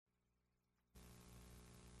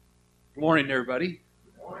Good morning, everybody.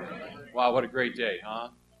 Good morning. Wow, what a great day, huh?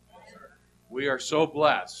 We are so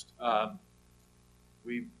blessed.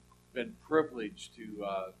 We've been privileged to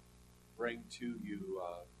bring to you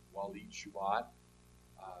Waleed Shubat,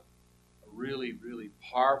 a really, really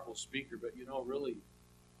powerful speaker, but really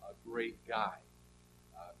a great guy.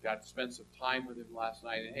 Got to spend some time with him last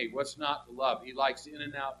night, and hey, what's not to love? He likes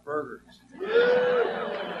In-N-Out burgers.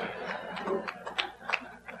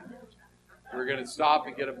 We're going to stop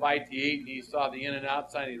and get a bite to eat, and he saw the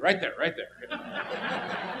In-N-Out sign. He's right there.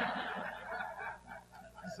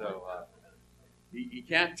 So he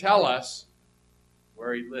can't tell us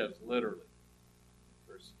where he lives, literally,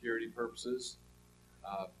 for security purposes.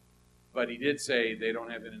 But he did say they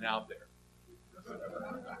don't have In-N-Out there.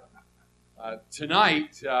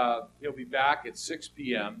 Tonight, he'll be back at 6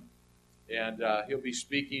 p.m., and he'll be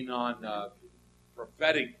speaking on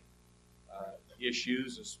prophetic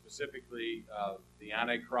issues, specifically the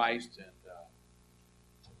Antichrist and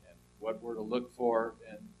what we're to look for.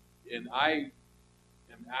 And I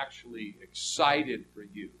am actually excited for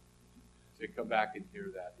you to come back and hear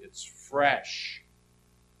that. It's fresh.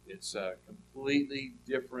 It's a completely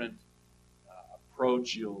different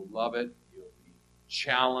approach. You'll love it. You'll be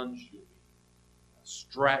challenged. You'll be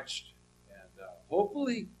stretched. And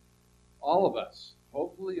hopefully, all of us,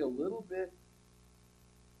 hopefully a little bit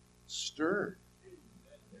stirred.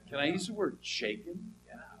 Can I use the word shaken?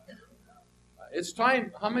 Yeah. It's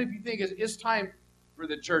time. How many of you think it's time for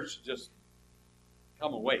the church to just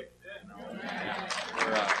come awake?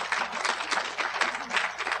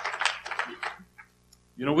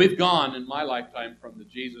 We've gone in my lifetime from the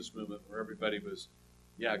Jesus movement, where everybody was,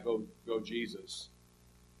 go Jesus,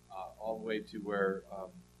 all the way to where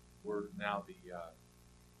we're now the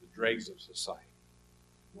dregs of society.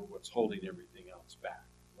 We're what's holding everything else back.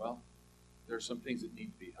 Well, there's some things that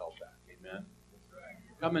need to be held back. Amen.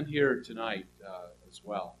 Come in here tonight as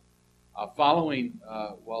well. Following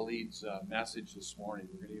Waleed's message this morning,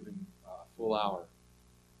 we're going to give him a full hour.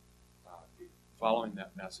 Following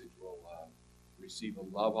that message, we'll receive a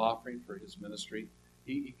love offering for his ministry.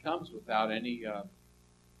 He comes without any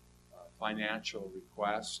financial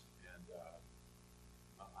request, and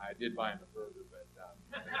I did buy him a burger,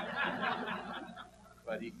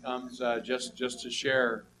 but he comes just to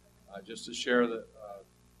share the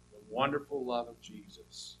wonderful love of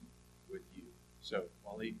Jesus with you. So,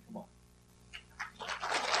 Waleed, come on.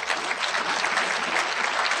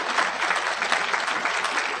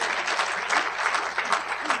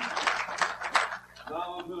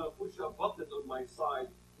 Now I'm going to push a button on my side.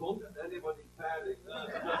 Don't let anybody panic.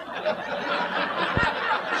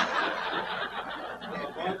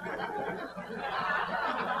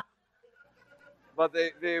 But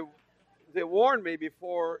they warned me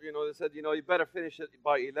before, they said, you better finish it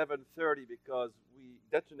by 11:30 because we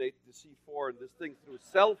detonate the C4 and this thing through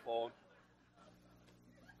cell phone.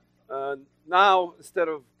 And now, instead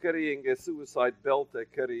of carrying a suicide belt, I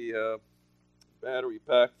carry a battery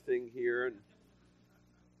pack thing here, and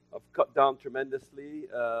I've cut down tremendously.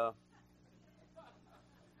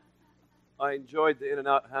 I enjoyed the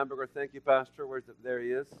In-N-Out hamburger. Thank you, Pastor. There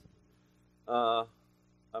he is. I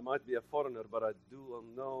might be a foreigner, but I do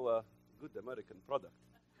know a good American product.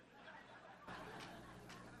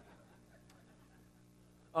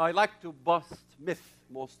 I like to bust myth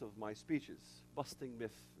most of my speeches. Busting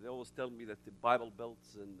myth. They always tell me that the Bible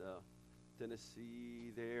Belt's in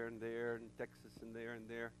Tennessee, there and there, and Texas and there and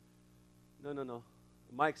there. No.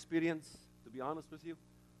 My experience, to be honest with you,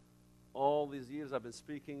 all these years I've been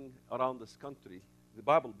speaking around this country, the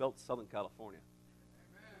Bible Belt's Southern California.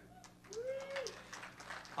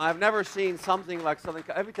 I've never seen something like Southern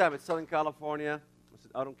California. Every time it's Southern California, I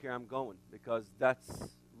said, I don't care, I'm going, because that's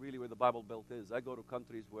really where the Bible Belt is. I go to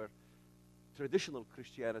countries where traditional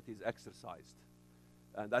Christianity is exercised,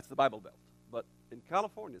 and that's the Bible Belt. But in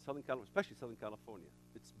California, Southern California, especially Southern California,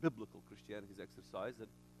 it's biblical Christianity is exercised,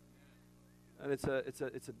 and it's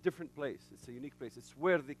a different place. It's a unique place. It's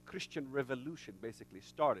where the Christian Revolution basically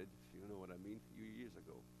started, if you know what I mean, a few years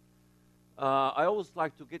ago. I always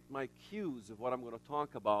like to get my cues of what I'm going to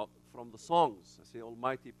talk about from the songs. I say,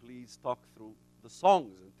 Almighty, please talk through the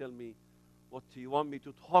songs and tell me what do you want me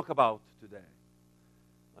to talk about today.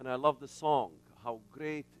 And I love the song, How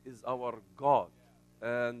Great is Our God.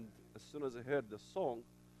 And as soon as I heard the song,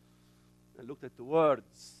 I looked at the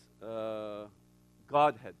words,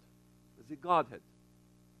 Godhead. Is it Godhead?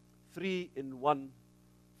 3 in 1,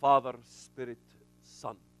 Father, Spirit,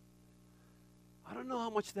 Son. I don't know how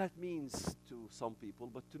much that means to some people,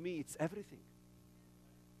 but to me it's everything.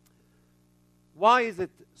 Why is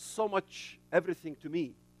it so much everything to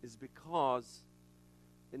me? Is because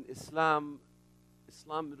in Islam,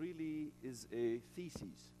 Islam really is a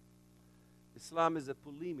thesis. Islam is a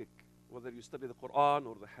polemic, whether you study the Quran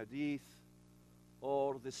or the Hadith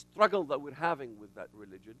or the struggle that we're having with that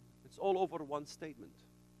religion. It's all over one statement: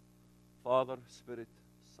 Father, Spirit,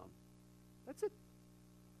 Son. That's it.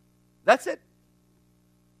 That's it.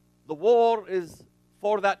 The war is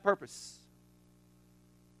for that purpose.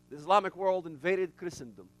 The Islamic world invaded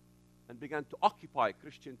Christendom and began to occupy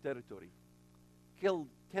Christian territory, killed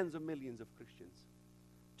tens of millions of Christians.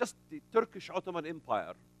 Just the Turkish Ottoman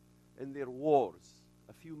Empire in their wars,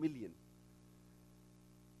 a few million,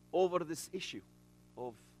 over this issue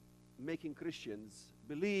of making Christians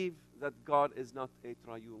believe that God is not a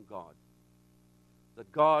triune God,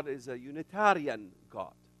 that God is a Unitarian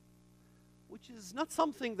God, which is not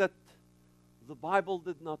something that the Bible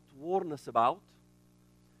did not warn us about.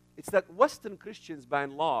 It's that Western Christians, by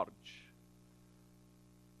and large,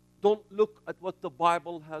 don't look at what the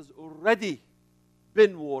Bible has already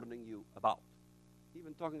been warning you about.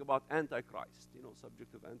 Even talking about Antichrist,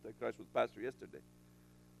 subject of Antichrist with Pastor yesterday.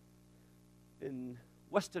 In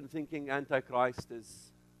Western thinking, Antichrist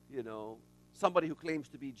is, somebody who claims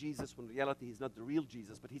to be Jesus when in reality he's not the real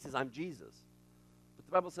Jesus, but he says, I'm Jesus. But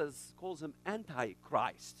the Bible calls him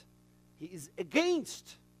Antichrist. He is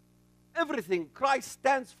against everything Christ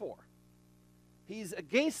stands for. He's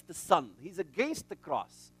against the Son. He's against the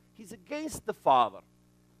cross. He's against the Father.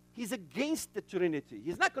 He's against the Trinity.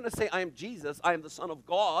 He's not going to say, I am Jesus, I am the Son of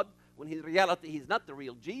God, when in reality he's not the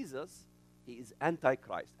real Jesus. He is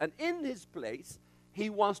Antichrist. And in his place, he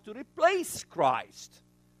wants to replace Christ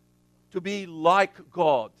to be like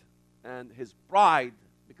God. And his pride,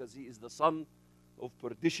 because he is the son of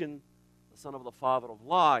perdition, the son of the father of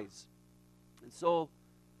lies. And so,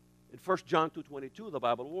 in 1 John 2:22, the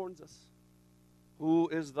Bible warns us. Who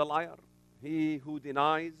is the liar? He who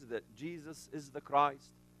denies that Jesus is the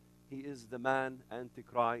Christ. He is the man,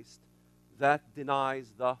 Antichrist, that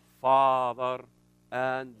denies the Father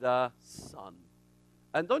and the Son.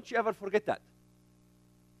 And don't you ever forget that.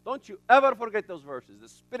 Don't you ever forget those verses. The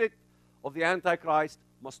spirit of the Antichrist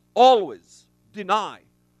must always deny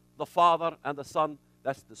the Father and the Son.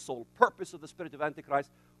 That's the sole purpose of the spirit of Antichrist,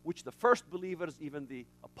 which the first believers, even the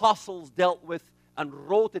apostles, dealt with and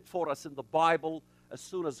wrote it for us in the Bible. As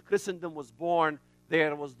soon as Christendom was born,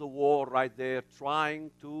 there was the war right there,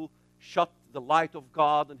 trying to shut the light of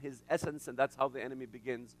God and his essence, and that's how the enemy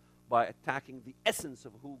begins, by attacking the essence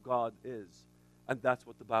of who God is. And that's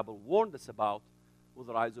what the Bible warned us about with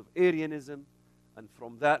the rise of Arianism. And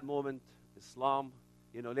from that moment, Islam,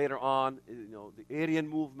 later on, the Aryan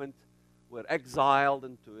movement were exiled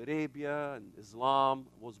into Arabia, and Islam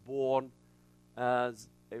was born as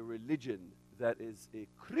a religion that is a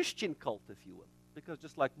Christian cult, if you will. Because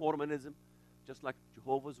just like Mormonism, just like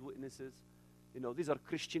Jehovah's Witnesses, these are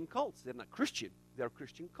Christian cults. They're not Christian. They're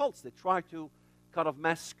Christian cults. They try to kind of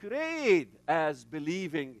masquerade as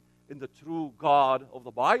believing in the true God of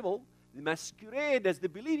the Bible. They masquerade as they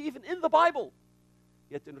believe even in the Bible.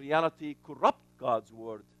 Yet in reality, corrupt God's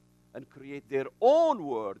word and create their own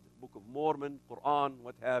word, Book of Mormon, Quran,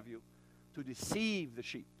 what have you, to deceive the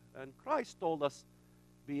sheep. And Christ told us,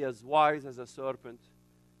 be as wise as a serpent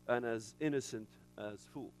and as innocent as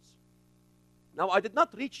fools. Now, I did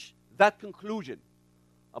not reach that conclusion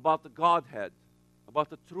about the Godhead, about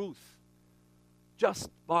the truth, just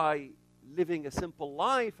by living a simple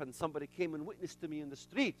life and somebody came and witnessed to me in the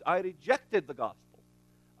street. I rejected the gospel.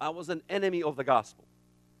 I was an enemy of the gospel.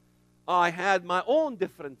 I had my own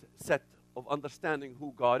different set of understanding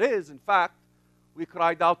who God is. In fact, we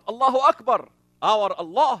cried out, Allahu Akbar, our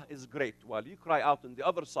Allah is great, while you cry out on the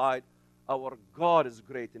other side, our God is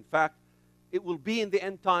great. In fact, it will be in the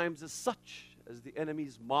end times as such, as the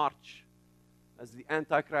enemies march, as the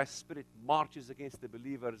Antichrist spirit marches against the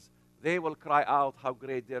believers, they will cry out how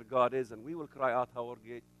great their God is, and we will cry out how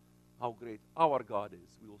great our God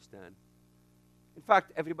is. We will stand. In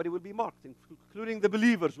fact, everybody will be marked, including the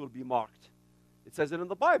believers will be marked. It says it in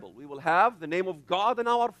the Bible. We will have the name of God in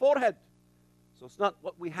our forehead. So it's not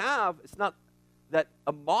what we have. It's not that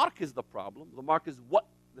a mark is the problem.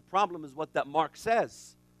 The problem is what that mark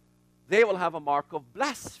says. They will have a mark of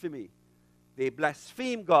blasphemy. They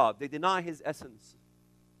blaspheme God. They deny his essence.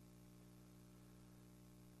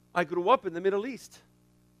 I grew up in the Middle East.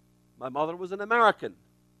 My mother was an American,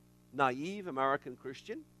 naive American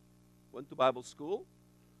Christian, went to Bible school,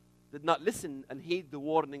 did not listen and heed the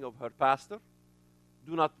warning of her pastor,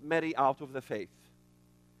 do not marry out of the faith.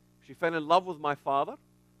 She fell in love with my father,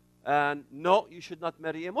 and no, you should not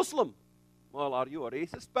marry a Muslim. Well, are you a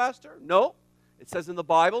racist, pastor? No. It says in the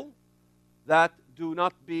Bible that do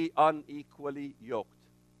not be unequally yoked.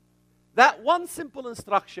 That one simple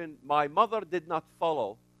instruction my mother did not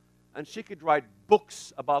follow, and she could write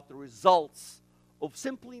books about the results of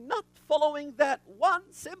simply not following that one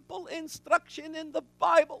simple instruction in the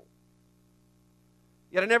Bible.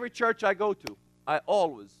 Yet in every church I go to, I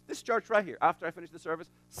always, this church right here, after I finish the service,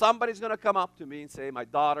 somebody's going to come up to me and say, my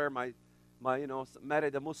daughter, my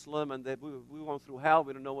married a Muslim, and we went through hell,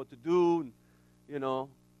 we don't know what to do, and,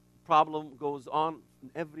 problem goes on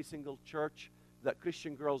in every single church that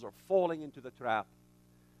Christian girls are falling into the trap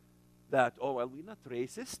that, oh, well, we're not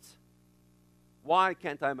racist. Why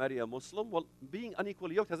can't I marry a Muslim? Well, being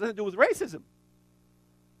unequally yoked has nothing to do with racism.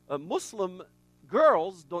 Muslim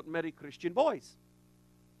girls don't marry Christian boys.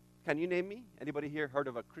 Can you name me? Anybody here heard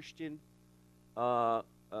of a Christian, a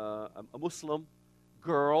Muslim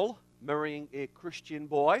girl marrying a Christian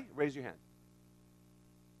boy? Raise your hand.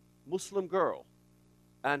 Muslim girl.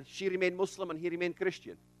 And she remained Muslim and he remained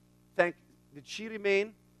Christian. Did she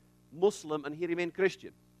remain Muslim and he remained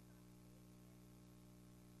Christian?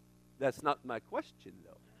 That's not my question,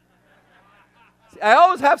 though. See, I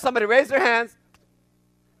always have somebody raise their hands.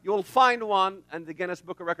 You will find one, and the Guinness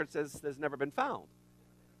Book of Records says there's never been found.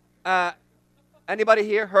 Anybody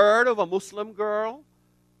here heard of a Muslim girl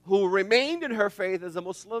who remained in her faith as a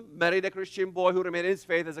Muslim, married a Christian boy who remained in his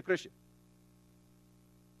faith as a Christian?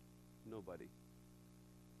 Nobody.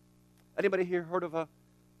 Anybody here heard of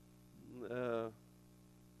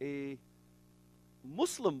a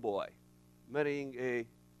Muslim boy marrying a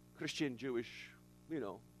Christian, Jewish,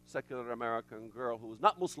 secular American girl who was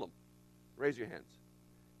not Muslim? Raise your hands.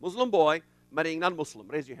 Muslim boy marrying non-Muslim.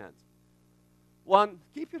 Raise your hands. One.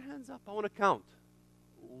 Keep your hands up. I want to count.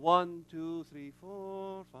 1, 2, 3,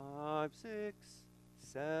 4, 5, 6,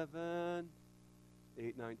 7,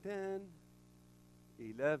 8, 9, 10,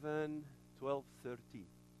 11, 12, 13.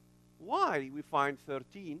 Why we find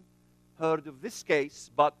 13 heard of this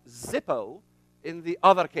case but Zippo in the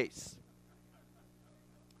other case?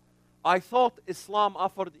 I thought Islam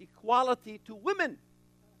offered equality to women.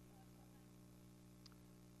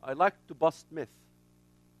 I like to bust myth.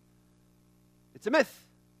 It's a myth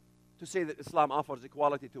to say that Islam offers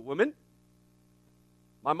equality to women.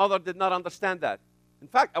 My mother did not understand that. In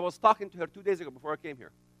fact, I was talking to her 2 days ago before I came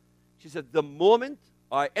here. She said, the moment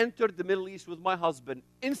I entered the Middle East with my husband,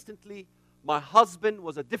 instantly my husband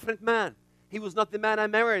was a different man. He was not the man I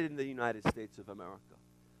married in the United States of America.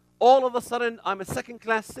 All of a sudden, I'm a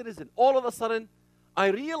second-class citizen. All of a sudden, I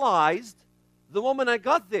realized the moment I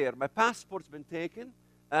got there, my passport's been taken,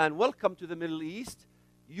 and welcome to the Middle East.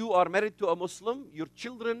 You are married to a Muslim. Your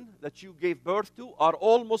children that you gave birth to are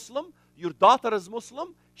all Muslim. Your daughter is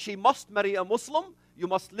Muslim. She must marry a Muslim. You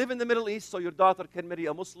must live in the Middle East so your daughter can marry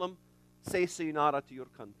a Muslim. Say sayonara to your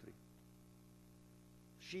country.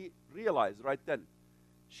 She realized right then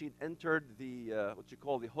she'd entered the, what you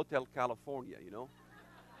call the Hotel California,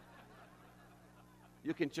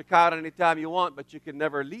 You can check out anytime you want, but you can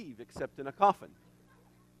never leave except in a coffin.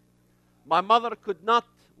 My mother could not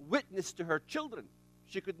witness to her children.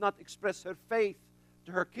 She could not express her faith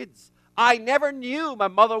to her kids. I never knew my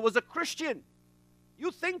mother was a Christian.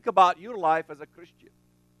 You think about your life as a Christian.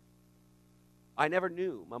 I never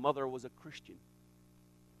knew my mother was a Christian.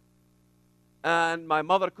 And my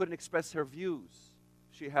mother couldn't express her views.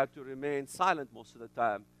 She had to remain silent most of the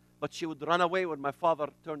time. But she would run away when my father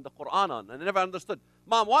turned the Quran on. And I never understood,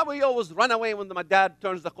 Mom, why would you always run away when my dad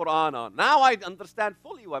turns the Quran on? Now I understand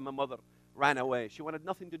fully why my mother ran away. She wanted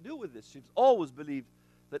nothing to do with this. She's always believed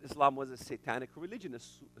that Islam was a satanic religion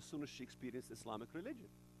as soon as she experienced Islamic religion.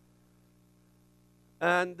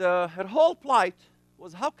 And her whole plight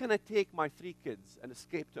was, how can I take my 3 kids and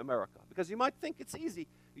escape to America? Because you might think it's easy.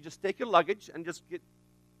 You just take your luggage and just get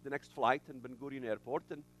the next flight in Ben Gurion Airport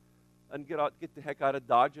and get the heck out of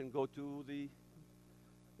Dodge and go to the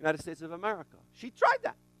United States of America. She tried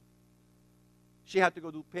that. She had to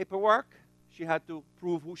go do paperwork. She had to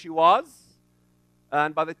prove who she was.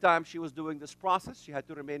 And by the time she was doing this process, she had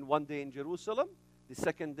to remain 1 day in Jerusalem. The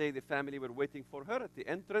second day, the family were waiting for her at the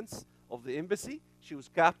entrance of the embassy. She was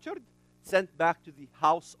captured, sent back to the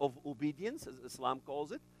house of obedience, as Islam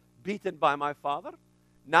calls it, beaten by my father.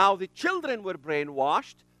 Now the children were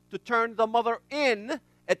brainwashed to turn the mother in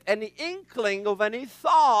at any inkling of any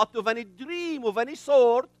thought, of any dream, of any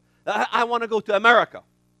sort. I want to go to America.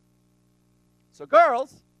 So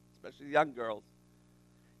girls, especially young girls,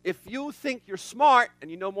 if you think you're smart and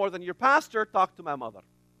you know more than your pastor, talk to my mother.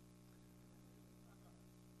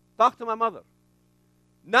 Talk to my mother.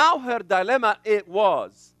 Now her dilemma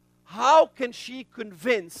was, how can she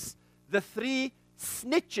convince the 3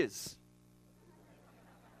 snitches?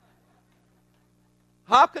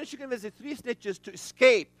 How can she convince the 3 snitches to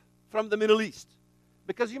escape from the Middle East?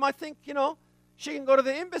 Because you might think, she can go to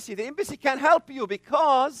the embassy. The embassy can't help you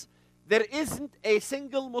because there isn't a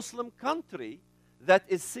single Muslim country that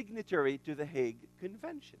is signatory to the Hague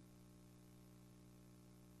Convention.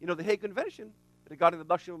 The Hague Convention regarding the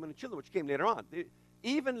abduction of women and children, which came later on.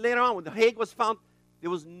 Even later on, when the Hague was found, there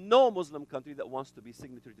was no Muslim country that wants to be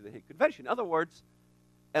signatory to the Hague Convention. In other words,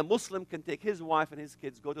 a Muslim can take his wife and his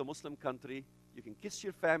kids, go to a Muslim country. You can kiss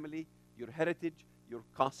your family, your heritage, your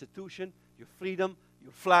constitution, your freedom,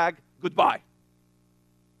 your flag. Goodbye.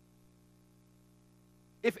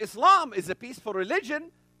 If Islam is a peaceful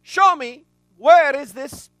religion, show me where is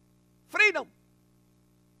this freedom.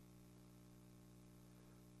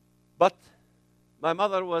 But my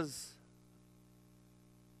mother was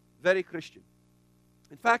very Christian.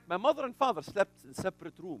 In fact, my mother and father slept in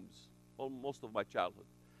separate rooms for most of my childhood.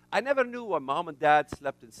 I never knew why mom and dad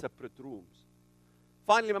slept in separate rooms.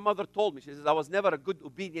 Finally, my mother told me, she says, I was never a good,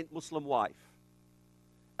 obedient Muslim wife.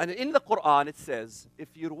 And in the Quran, it says, if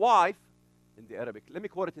your wife, in the Arabic, let me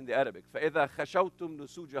quote it in the Arabic, فَإِذَا خَشَوْتُمْ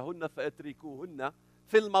نُسُوجَهُنَّ فَأَتْرِكُوهُنَّ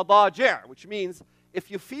فِي الْمَضَاجِعِ, which means,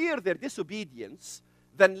 if you fear their disobedience,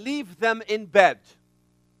 then leave them in bed.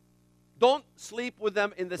 Don't sleep with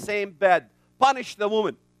them in the same bed. Punish the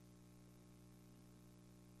woman.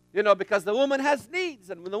 Because the woman has needs.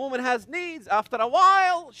 And when the woman has needs, after a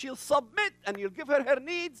while, she'll submit and you'll give her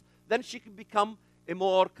needs. Then she can become a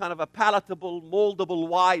more kind of a palatable, moldable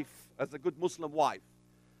wife as a good Muslim wife.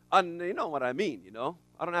 And you know what I mean,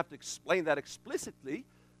 I don't have to explain that explicitly.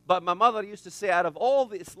 But my mother used to say, out of all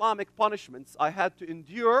the Islamic punishments I had to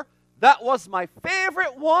endure, that was my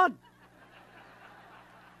favorite one.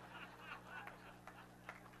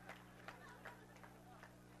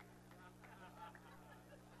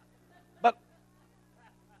 But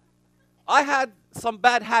I had some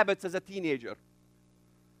bad habits as a teenager.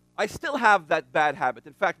 I still have that bad habit.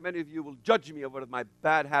 In fact, many of you will judge me over my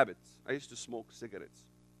bad habits. I used to smoke cigarettes.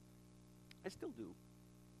 I still do.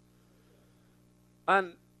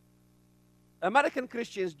 And American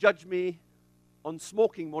Christians judge me on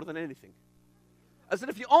smoking more than anything. As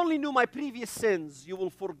if you only knew my previous sins, you will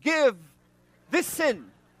forgive this sin.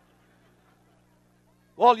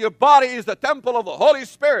 Well, your body is the temple of the Holy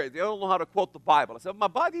Spirit. They don't know how to quote the Bible. I said, my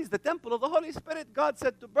body is the temple of the Holy Spirit. God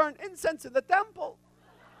said to burn incense in the temple.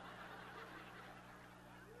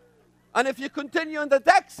 And if you continue in the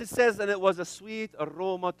text, it says, and it was a sweet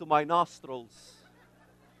aroma to my nostrils.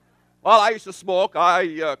 Well, I used to smoke.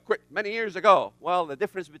 I quit many years ago. Well, the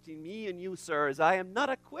difference between me and you, sir, is I am not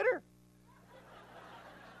a quitter.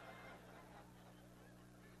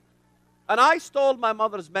 And I stole my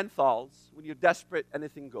mother's menthols. When you're desperate,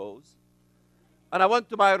 anything goes. And I went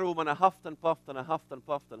to my room and I huffed and puffed and I huffed and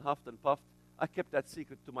puffed and huffed and puffed. I kept that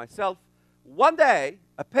secret to myself. One day,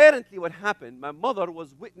 apparently what happened, my mother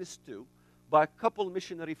was witnessed to by a couple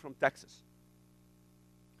missionary from Texas.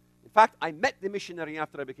 In fact, I met the missionary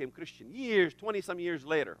after I became Christian. 20-some years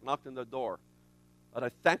later, knocked on the door. And I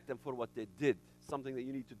thanked them for what they did, something that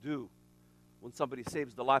you need to do when somebody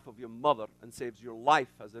saves the life of your mother and saves your life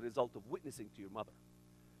as a result of witnessing to your mother.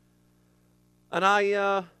 And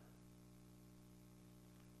I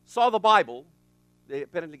saw the Bible. They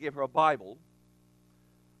apparently gave her a Bible.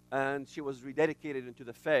 And she was rededicated into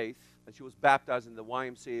the faith. And she was baptized in the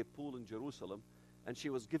YMCA pool in Jerusalem. And she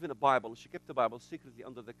was given a Bible. She kept the Bible secretly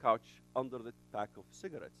under the couch, under the pack of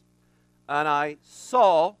cigarettes. And I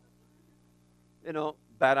saw,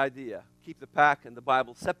 bad idea. Keep the pack and the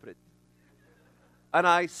Bible separate. And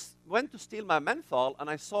I went to steal my menthol, and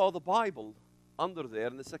I saw the Bible under there.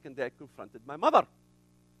 And the second day, I confronted my mother.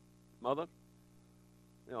 Mother,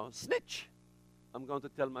 snitch. I'm going to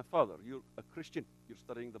tell my father, you're a Christian. You're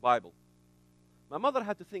studying the Bible. My mother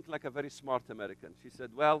had to think like a very smart American. She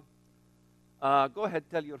said, well, go ahead,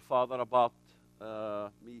 tell your father about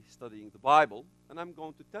me studying the Bible, and I'm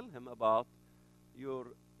going to tell him about your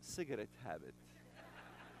cigarette habit.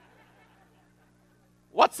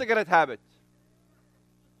 What cigarette habit?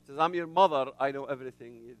 She says, I'm your mother. I know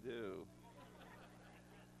everything you do.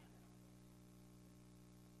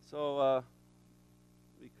 So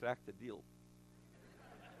we cracked the deal.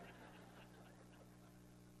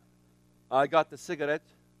 I got the cigarette,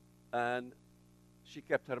 and she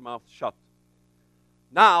kept her mouth shut.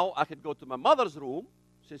 Now, I could go to my mother's room,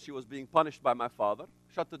 since she was being punished by my father,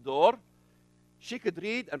 shut the door. She could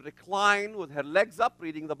read and recline with her legs up,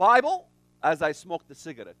 reading the Bible, as I smoked the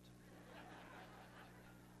cigarette.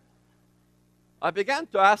 I began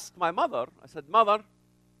to ask my mother, I said, Mother,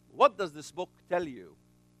 what does this book tell you?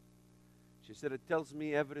 She said, it tells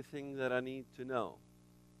me everything that I need to know.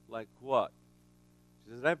 Like what?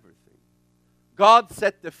 She said, everything. God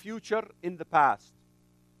set the future in the past.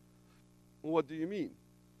 What do you mean?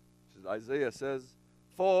 Isaiah says,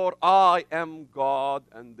 "For I am God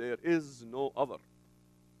and there is no other.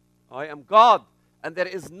 I am God and there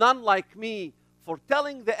is none like me, for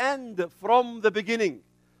telling the end from the beginning."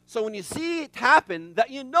 So when you see it happen, that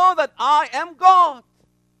you know that I am God.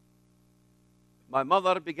 My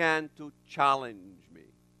mother began to challenge me.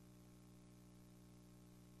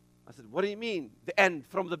 I said, "What do you mean, the end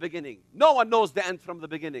from the beginning? No one knows the end from the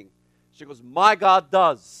beginning." She goes, "My God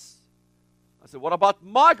does." I said, "What about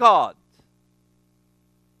my God?"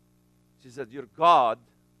 She said, "Your God,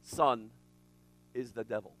 son, is the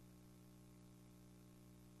devil.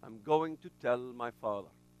 I'm going to tell my father."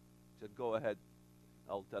 She said, "Go ahead.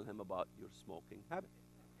 I'll tell him about your smoking habit."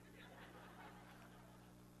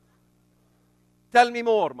 "Tell me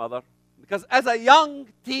more, mother." Because as a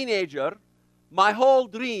young teenager, my whole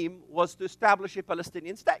dream was to establish a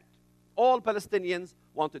Palestinian state. All Palestinians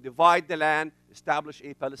want to divide the land, establish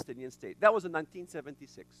a Palestinian state. That was in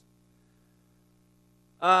 1976.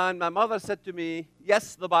 And my mother said to me,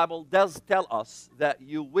 "Yes, the Bible does tell us that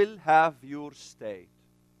you will have your state.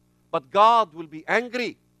 But God will be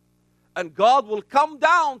angry. And God will come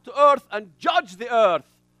down to earth and judge the earth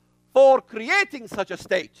for creating such a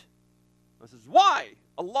state." I says, "Why?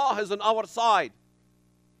 Allah is on our side.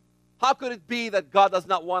 How could it be that God does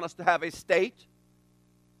not want us to have a state?"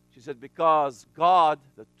 She said, "Because God,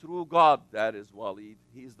 the true God, that is Walid,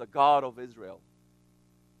 He's the God of Israel.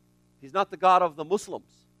 He's not the God of the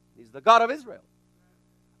Muslims. He's the God of Israel."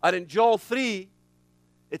 And in Joel 3,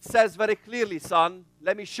 it says very clearly, "Son,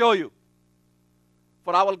 let me show you.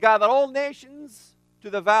 For I will gather all nations to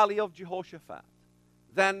the valley of Jehoshaphat.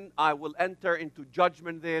 Then I will enter into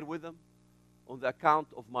judgment there with them on the account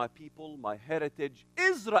of my people, my heritage,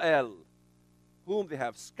 Israel, whom they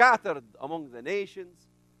have scattered among the nations.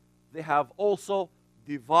 They have also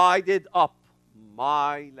divided up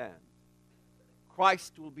my land."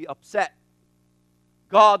 Christ will be upset.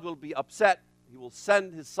 God will be upset. He will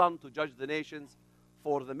send His Son to judge the nations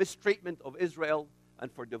for the mistreatment of Israel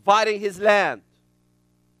and for dividing His land.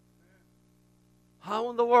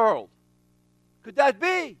 How in the world could that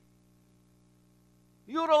be?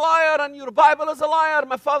 You're a liar and your Bible is a liar.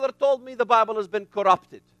 My father told me the Bible has been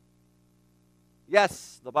corrupted.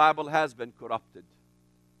 Yes, the Bible has been corrupted.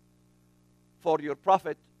 For your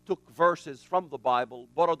prophet took verses from the Bible,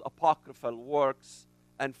 borrowed apocryphal works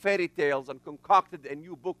and fairy tales, and concocted a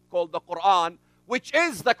new book called the Quran, which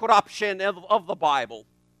is the corruption of the Bible.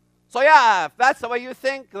 So yeah, if that's the way you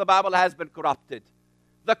think, the Bible has been corrupted.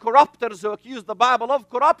 The corruptors who accuse the Bible of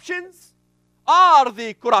corruptions are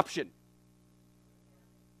the corruption.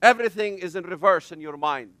 Everything is in reverse in your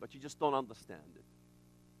mind, but you just don't understand it.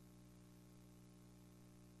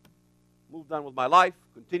 Moved on with my life,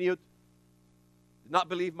 continued. Did not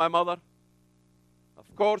believe my mother.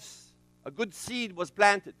 Of course, a good seed was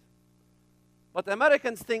planted. But the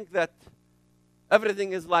Americans think that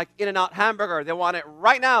everything is like In-N-Out hamburger. They want it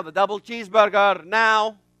right now, the double cheeseburger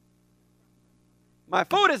now. My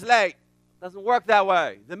food is late. Doesn't work that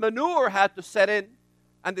way. The manure had to set in,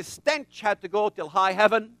 and the stench had to go till high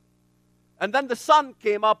heaven. And then the sun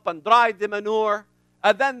came up and dried the manure.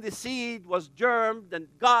 And then the seed was germed and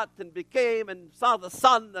got and became and saw the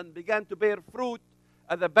sun and began to bear fruit.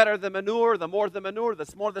 And the better the manure, the more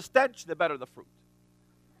the stench, the better the fruit.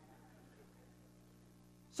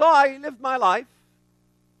 So I lived my life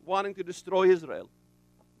wanting to destroy Israel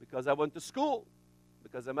because I went to school.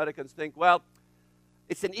 Because Americans think, well,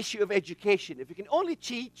 it's an issue of education. If you can only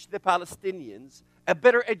teach the Palestinians a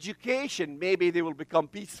better education, maybe they will become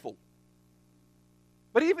peaceful.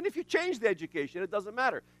 But even if you change the education, it doesn't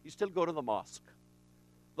matter. You still go to the mosque.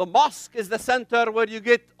 The mosque is the center where you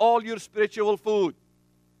get all your spiritual food.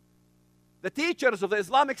 The teachers of the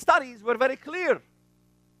Islamic studies were very clear.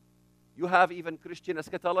 You have even Christian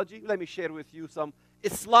eschatology. Let me share with you some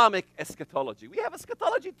Islamic eschatology. We have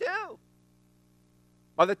eschatology too.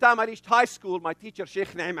 By the time I reached high school, my teacher,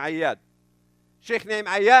 Sheikh Naim Ayad. Sheikh Naim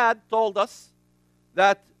Ayad told us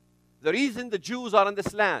that the reason the Jews are in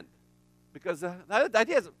this land, because the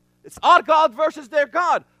idea is, it's our God versus their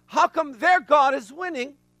God. How come their God is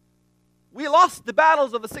winning? We lost the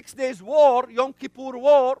battles of the 6 Days War, Yom Kippur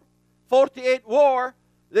War, 48 War.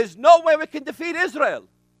 There's no way we can defeat Israel.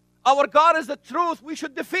 Our God is the truth. We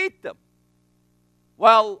should defeat them.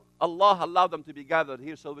 Well, Allah allowed them to be gathered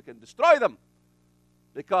here so we can destroy them.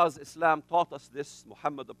 Because Islam taught us this.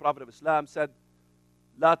 Muhammad, the Prophet of Islam, said,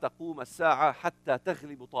 لا تقوم الساعة حتى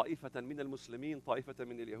تغلب طائفة من المسلمين طائفة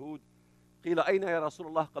من اليهود. قيل أين يا رسول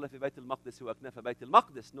الله؟ قال في بيت المقدس وأكناف بيت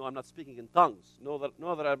المقدس. No, I'm not speaking in tongues. No,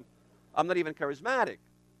 that I'm not even charismatic.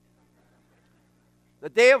 The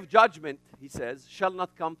day of judgment, he says, shall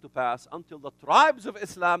not come to pass until the tribes of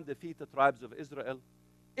Islam defeat the tribes of Israel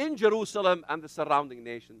in Jerusalem and the surrounding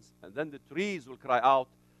nations. And then the trees will cry out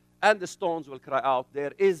and the stones will cry out,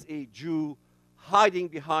 there is a Jew hiding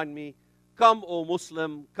behind me. Come, O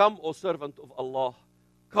Muslim, come, O servant of Allah,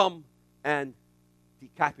 come and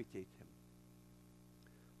decapitate him.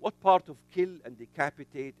 What part of kill and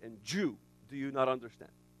decapitate and Jew do you not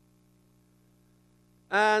understand?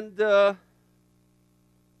 And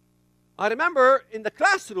I remember in the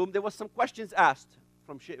classroom there was some questions asked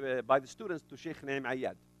by the students to Sheikh Naim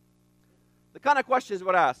Ayyad. The kind of questions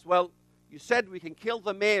were asked, well, you said we can kill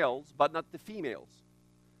the males but not the females.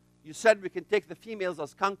 You said we can take the females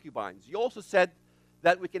as concubines. You also said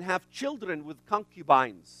that we can have children with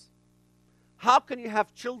concubines. How can you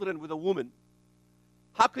have children with a woman?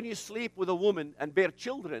 How can you sleep with a woman and bear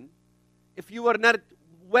children if you are not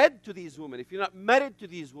wed to these women, if you're not married to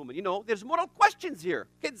these women? You know, there's moral questions here.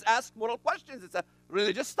 Kids ask moral questions. It's a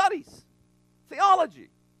religious studies, theology.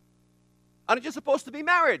 Aren't you supposed to be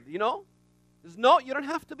married, you know? You don't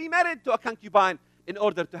have to be married to a concubine in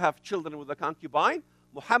order to have children with a concubine.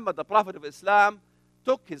 Muhammad, the Prophet of Islam,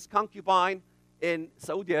 took his concubine in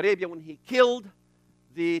Saudi Arabia when he killed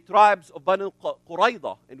the tribes of Banu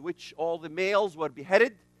Qurayza, in which all the males were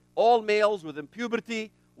beheaded. All males within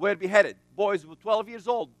puberty were beheaded. Boys with 12 years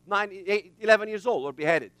old, 9, 8, 11 years old were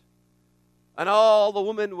beheaded. And all the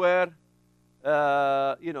women were,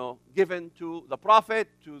 given to the Prophet,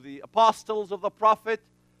 to the apostles of the Prophet.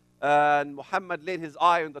 And Muhammad laid his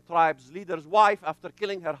eye on the tribe's leader's wife after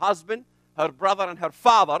killing her husband, her brother, and her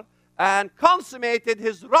father, and consummated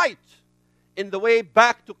his right in the way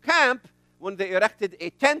back to camp when they erected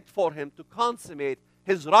a tent for him to consummate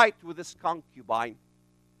his right with his concubine.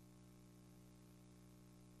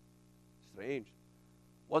 Strange.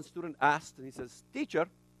 One student asked, and he says, teacher,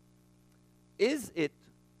 is it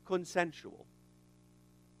consensual?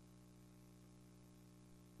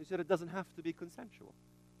 He said, it doesn't have to be consensual.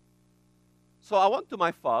 So I went to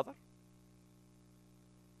my father,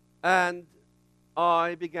 and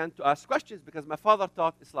I began to ask questions because my father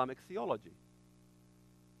taught Islamic theology.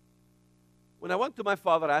 When I went to my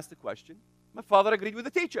father, I asked a question. My father agreed with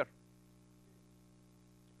the teacher.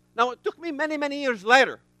 Now, it took me many, many years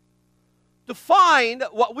later to find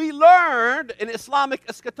what we learned in Islamic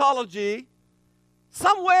eschatology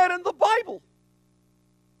somewhere in the Bible.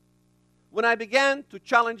 When I began to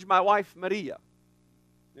challenge my wife, Maria,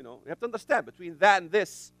 you have to understand, between that and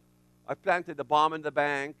this, I planted a bomb in the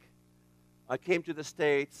bank. I came to the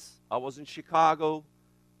States. I was in Chicago.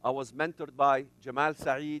 I was mentored by Jamal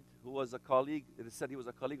Saeed, who was a colleague. It said he was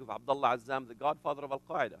a colleague of Abdullah Azzam, the godfather of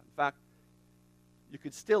Al-Qaeda. In fact, you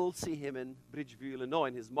could still see him in Bridgeview, Illinois,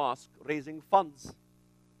 in his mosque, raising funds.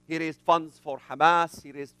 He raised funds for Hamas.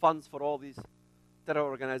 He raised funds for all these terror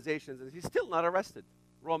organizations. And he's still not arrested,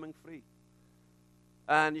 roaming free.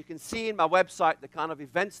 And you can see in my website the kind of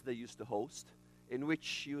events they used to host, in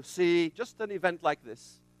which you see just an event like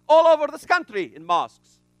this all over this country, in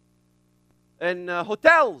mosques, in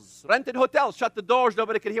hotels, rented hotels, shut the doors,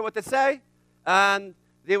 nobody could hear what they say, and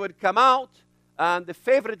they would come out, and the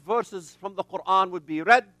favorite verses from the Quran would be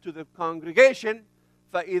read to the congregation.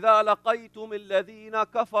 فَإِذَا لَقَيْتُمِ الَّذِينَ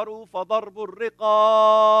كَفَرُوا فَضَرْبُ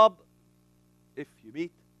الرِّقَابِ. If you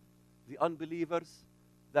meet the unbelievers,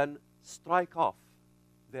 then strike off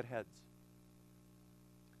their heads.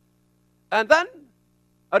 And then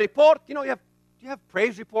a report, you have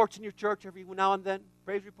praise reports in your church every now and then,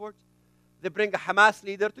 praise reports. They bring a Hamas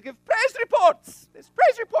leader to give praise reports. It's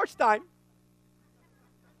praise reports time.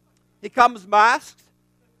 He comes masked,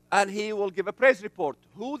 and he will give a praise report.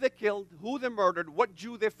 Who they killed, who they murdered, what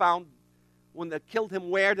Jew they found when they killed him,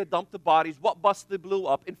 where they dumped the bodies, what bus they blew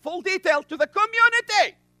up, in full detail to the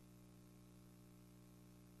community.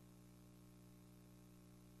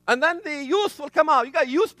 And then the youth will come out. You got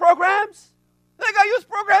youth programs? They got youth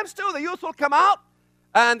programs too. The youth will come out,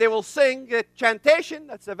 and they will sing a chantation.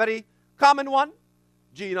 That's a very common one.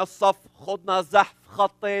 جينا الصف خضنا الزحف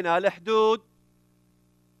خطينا الحدود.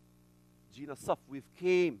 جينا الصف, we've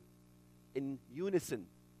came in unison.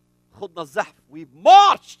 خضنا الزحف, we've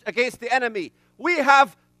marched against the enemy. We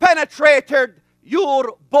have penetrated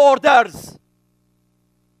your borders.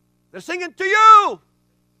 They're singing to you.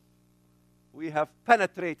 We have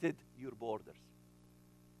penetrated your borders.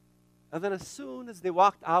 And then as soon as they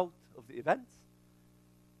walked out of the events,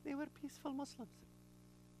 they were peaceful Muslims.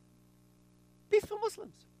 Peaceful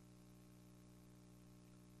Muslims.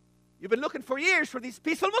 You've been looking for years for these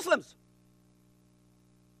peaceful Muslims.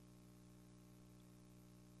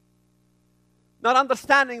 Not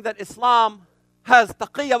understanding that Islam has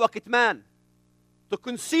taqiyya wa kitman, to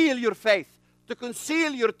conceal your faith, to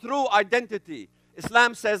conceal your true identity.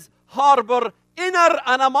 Islam says, harbor inner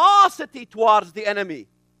animosity towards the enemy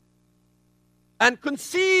and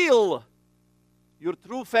conceal your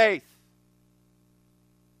true faith.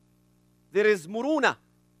 There is muruna,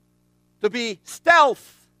 to be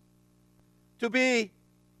stealth, to be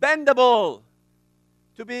bendable,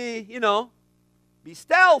 to be, be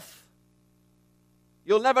stealth.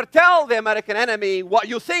 You'll never tell the American enemy what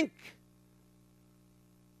you think.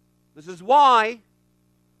 This is why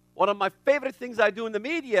one of my favorite things I do in the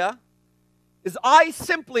media is I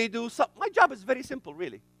simply do something. My job is very simple,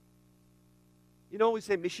 really. We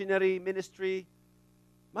say missionary, ministry.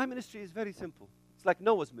 My ministry is very simple. It's like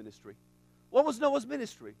Noah's ministry. What was Noah's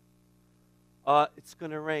ministry? It's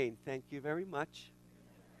going to rain. Thank you very much.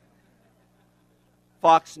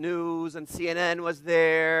 Fox News and CNN was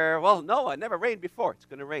there. Well, Noah, it never rained before. It's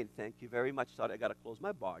going to rain. Thank you very much. Sorry, I got to close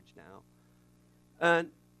my barge now. And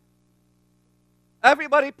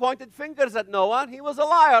everybody pointed fingers at Noah, and he was a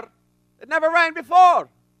liar. It never rained before.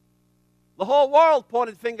 The whole world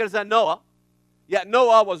pointed fingers at Noah. Yet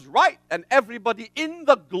Noah was right, and everybody in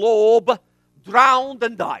the globe drowned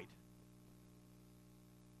and died.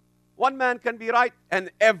 One man can be right, and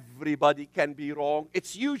everybody can be wrong.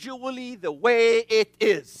 It's usually the way it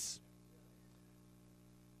is.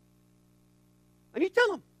 And you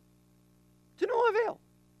tell them, to no avail.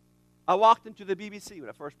 I walked into the BBC when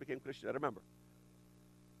I first became Christian, I remember.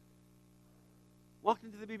 Walked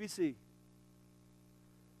into the BBC.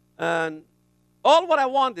 And all what I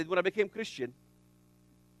wanted when I became Christian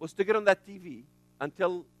was to get on that TV and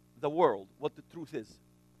tell the world what the truth is.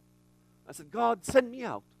 I said, God, send me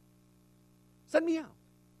out. Send me out.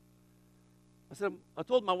 I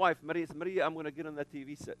told my wife, Maria, I'm going to get on that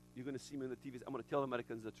TV set. You're going to see me on the TV set. I'm going to tell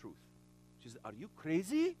Americans the truth. She said, are you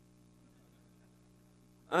crazy?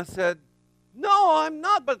 I said, no, I'm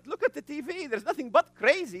not, but look at the TV. There's nothing but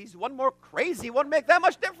crazies. One more crazy won't make that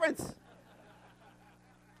much difference.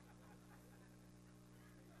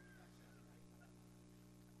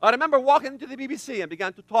 I remember walking into the BBC and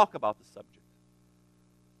began to talk about the subject.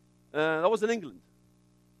 That was in England.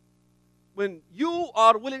 When you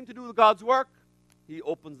are willing to do God's work, He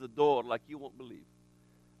opens the door like you won't believe.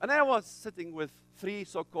 And I was sitting with 3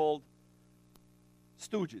 so-called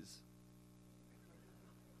stooges.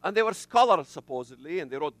 And they were scholars, supposedly, and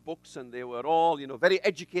they wrote books, and they were all, very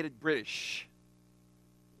educated British.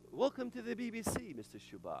 Welcome to the BBC, Mr.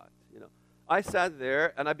 Shubat. I sat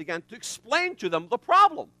there, and I began to explain to them the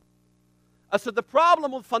problem. I said, the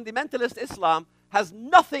problem with fundamentalist Islam has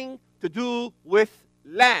nothing to do with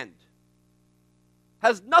land.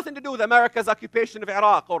 Has nothing to do with America's occupation of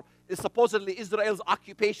Iraq or supposedly Israel's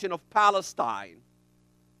occupation of Palestine.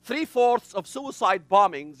 3/4 of suicide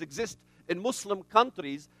bombings exist in Muslim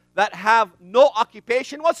countries that have no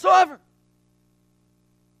occupation whatsoever.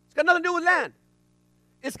 It's got nothing to do with land.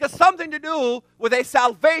 It's got something to do with a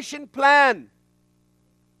salvation plan.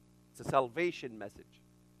 It's a salvation message.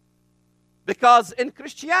 Because in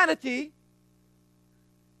Christianity,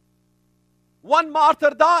 one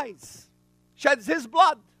martyr dies, sheds his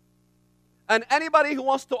blood. And anybody who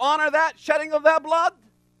wants to honor that shedding of that blood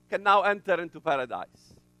can now enter into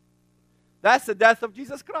paradise. That's the death of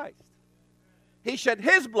Jesus Christ. He shed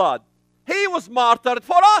his blood. He was martyred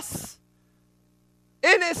for us.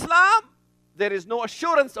 In Islam, there is no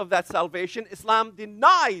assurance of that salvation. Islam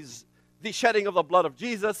denies the shedding of the blood of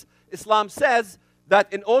Jesus. Islam says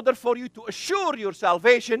that in order for you to assure your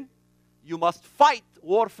salvation, you must fight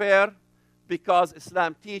warfare, because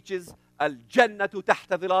Islam teaches al-jannatu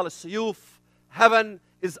tahta dhilal as-suyuf. Heaven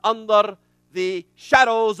is under the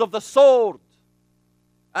shadows of the sword.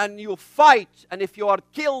 And you fight, and if you are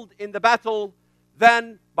killed in the battle,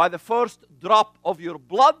 then by the first drop of your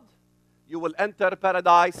blood, you will enter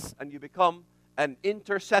paradise and you become an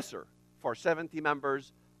intercessor for 70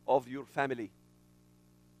 members of your family.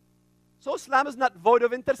 So Islam is not void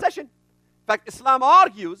of intercession. In fact, Islam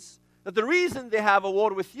argues that the reason they have a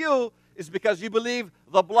war with you is because you believe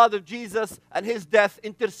the blood of Jesus and His death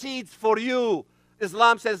intercedes for you.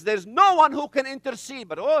 Islam says there's no one who can intercede.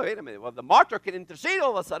 But oh, wait a minute, well, the martyr can intercede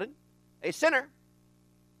all of a sudden. A sinner,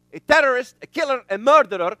 a terrorist, a killer, a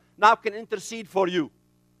murderer now can intercede for you.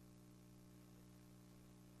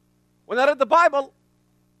 When I read the Bible,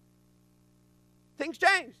 things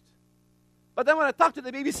changed. But then when I talked to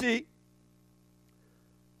the BBC,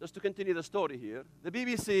 just to continue the story here, the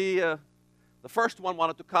BBC, the first one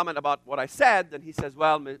wanted to comment about what I said, and he says,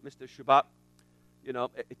 well, Mr. Shubat,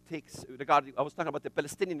 it takes, regarding, I was talking about the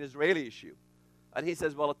Palestinian-Israeli issue. And he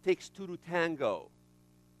says, well, it takes 2 to tango.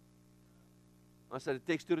 I said, it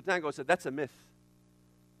takes 2 to tango. I said, that's a myth.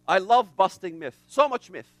 I love busting myth. So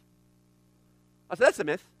much myth. I said, that's a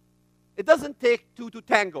myth. It doesn't take two to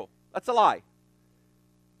tango. That's a lie.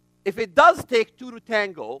 If it does take two to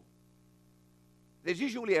tango, there's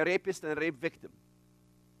usually a rapist and a rape victim.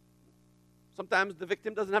 Sometimes the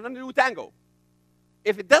victim doesn't have nothing to do with tango.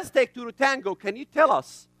 If it does take two to tango, can you tell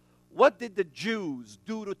us, what did the Jews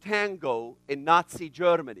do to tango in Nazi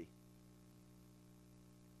Germany?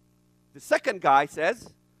 The second guy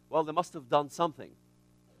says, well, they must have done something.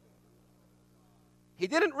 He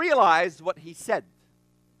didn't realize what he said.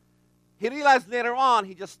 He realized later on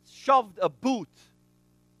he just shoved a boot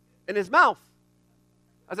in his mouth.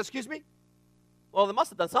 I said, excuse me? Well, they must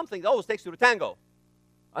have done something. It always takes two to tango.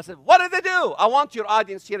 I said, what did they do? I want your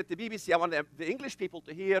audience here at the BBC, I want the English people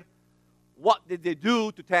to hear, what did they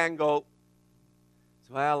do to tango?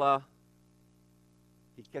 So, well,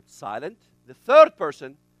 he kept silent. The third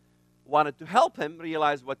person wanted to help him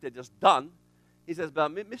realize what they'd just done. He says,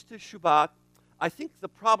 but Mr. Shubat, I think the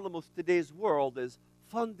problem of today's world is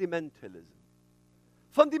fundamentalism.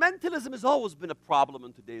 Fundamentalism has always been a problem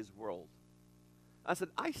in today's world. I said,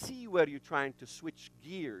 I see where you're trying to switch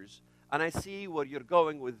gears, and I see where you're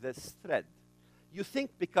going with this thread. You think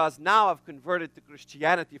because now I've converted to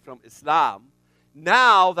Christianity from Islam,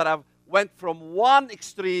 now that I've went from one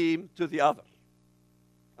extreme to the other.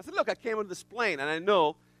 I said, look, I came on this plane, and I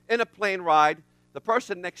know in a plane ride, the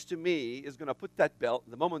person next to me is going to put that belt.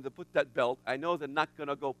 The moment they put that belt, I know they're not going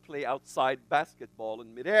to go play outside basketball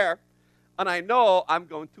in midair. And I know I'm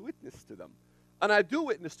going to witness to them. And I do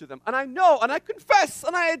witness to them. And I know, and I confess,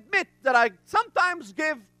 and I admit that I sometimes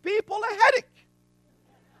give people a headache.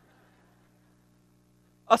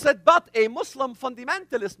 I said, but a Muslim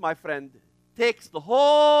fundamentalist, my friend, takes the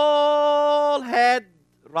whole head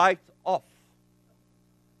right off.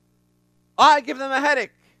 I give them a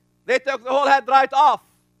headache. They took the whole head right off.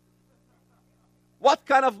 What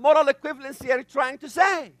kind of moral equivalency are you trying to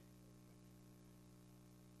say?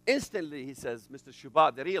 Instantly, he says, Mr.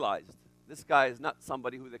 Shubat, they realized this guy is not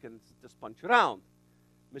somebody who they can just punch around.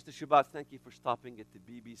 Mr. Shubat, thank you for stopping at the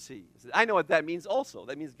BBC. I said, I know what that means also.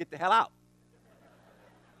 That means get the hell out.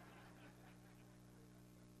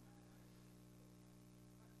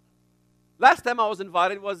 Last time I was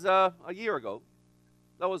invited was a year ago.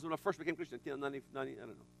 That was when I first became Christian, 1990, I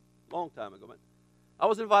don't know. Long time ago, man. I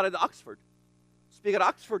was invited to Oxford, speak at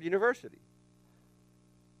Oxford University.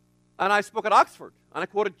 And I spoke at Oxford, and I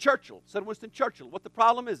quoted Churchill, said Winston Churchill, what the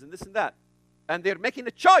problem is, and this and that. And they're making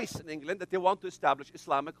a choice in England that they want to establish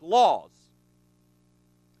Islamic laws.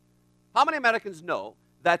 How many Americans know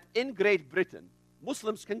that in Great Britain,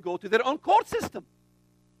 Muslims can go to their own court system?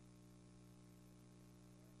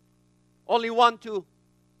 Only 1, 2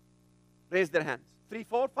 raise their hands. 3,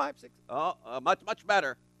 4, 5, 6. Oh, much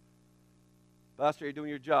better. Pastor, you're doing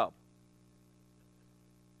your job.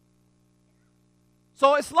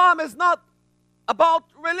 So Islam is not about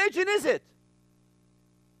religion, is it?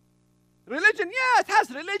 Religion, yeah, it has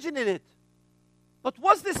religion in it. But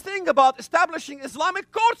what's this thing about establishing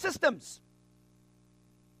Islamic court systems?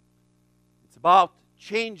 It's about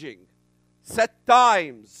changing set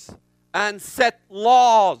times and set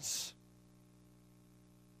laws.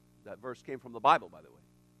 That verse came from the Bible, by the way.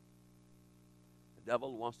 The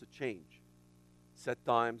devil wants to change set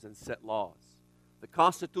times and set laws. The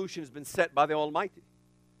Constitution has been set by the Almighty.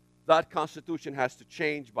 That Constitution has to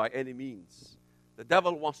change by any means. The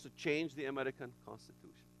devil wants to change the American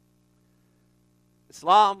Constitution.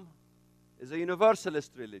 Islam is a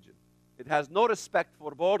universalist religion. It has no respect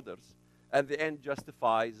for borders, and the end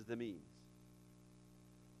justifies the means.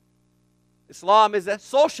 Islam is a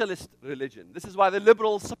socialist religion. This is why the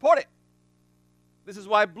liberals support it. This is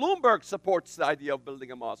why Bloomberg supports the idea of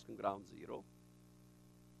building a mosque on Ground Zero.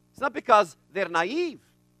 It's not because they're naive.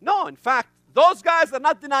 No, in fact, those guys are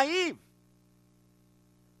not the naive.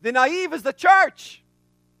 The naive is the church.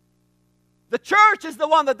 The church is the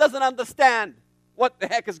one that doesn't understand what the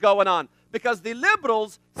heck is going on. Because the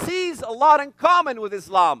liberals sees a lot in common with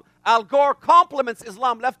Islam. Al Gore compliments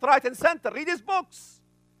Islam left, right, and center. Read his books.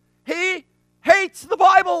 He hates the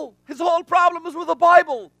Bible. His whole problem is with the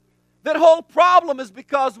Bible. Their whole problem is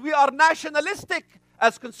because we are nationalistic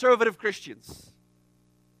as conservative Christians.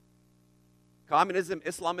 Communism,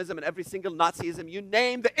 Islamism, and every single Nazism, you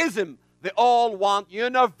name the ism, they all want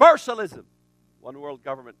universalism. One world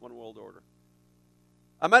government, one world order.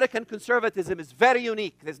 American conservatism is very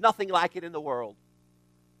unique. There's nothing like it in the world.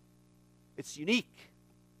 It's unique.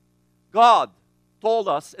 God told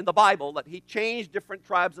us in the Bible that He changed different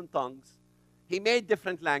tribes and tongues. He made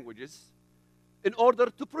different languages in order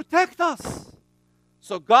to protect us.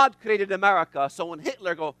 So God created America, so when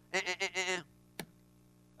Hitler go,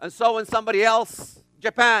 and so when somebody else,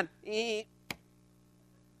 Japan,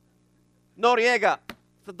 Noriega,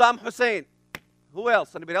 Saddam Hussein. Who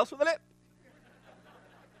else? Anybody else with a lip?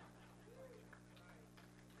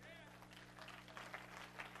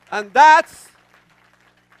 And that's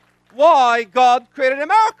why God created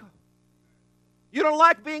America. You don't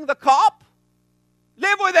like being the cop?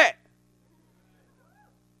 Live with it.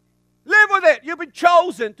 Live with it. You've been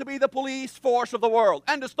chosen to be the police force of the world.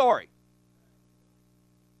 End of story.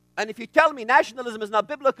 And if you tell me nationalism is not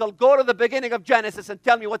biblical, go to the beginning of Genesis and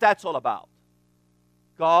tell me what that's all about.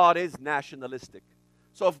 God is nationalistic.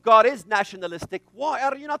 So if God is nationalistic, why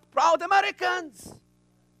are you not proud Americans?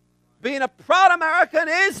 Being a proud American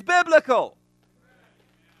is biblical.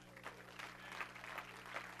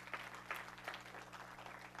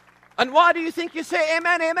 And why do you think you say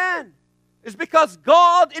amen, amen? It's because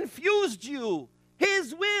God infused you,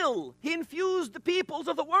 His will. He infused the peoples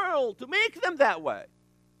of the world to make them that way.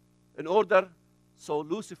 In order so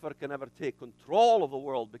Lucifer can never take control of the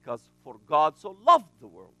world, because for God so loved the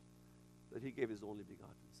world that He gave His only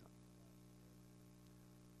begotten Son.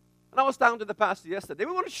 And I was down to the pastor yesterday.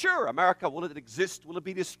 We weren't sure. America, will it exist? Will it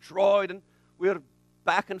be destroyed? And we're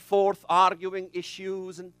back and forth arguing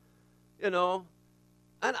issues and,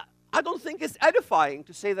 And I don't think it's edifying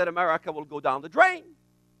to say that America will go down the drain.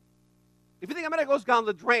 If you think America goes down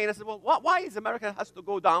the drain, I said, well, why is America has to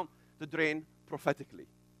go down the drain prophetically?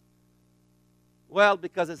 Well,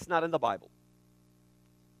 because it's not in the Bible.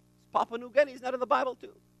 Papua New Guinea is not in the Bible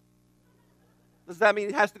too. Does that mean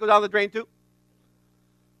it has to go down the drain too?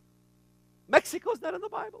 Mexico's not in the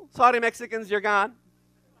Bible. Sorry, Mexicans, you're gone.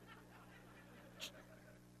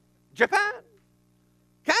 Japan,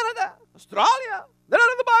 Canada, Australia, they're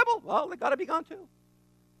not in the Bible. Well, they got to be gone too.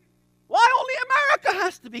 Why only America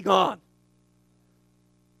has to be gone?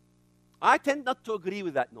 I tend not to agree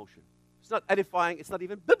with that notion. It's not edifying. It's not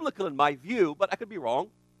even biblical in my view, but I could be wrong.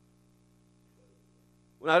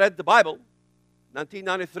 When I read the Bible,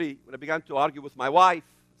 1993, when I began to argue with my wife,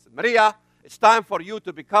 I said, Maria, it's time for you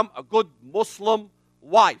to become a good Muslim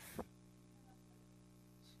wife.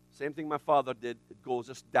 Same thing my father did. It goes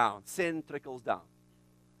just down. Sin trickles down.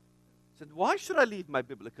 I said, why should I leave my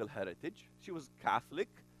biblical heritage? She was Catholic,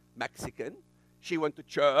 Mexican. She went to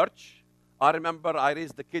church. I remember I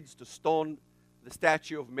raised the kids to stone the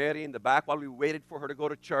statue of Mary in the back while we waited for her to go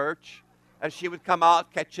to church. And she would come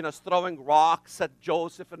out catching us, throwing rocks at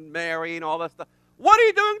Joseph and Mary and all that stuff. What are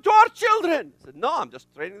you doing to our children? I said, no, I'm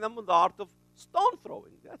just training them in the art of stone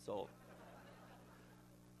throwing. That's all.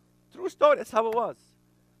 True story. That's how it was.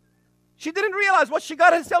 She didn't realize what she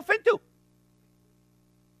got herself into.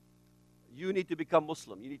 You need to become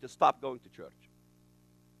Muslim. You need to stop going to church.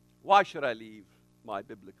 Why should I leave my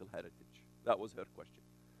biblical heritage? That was her question.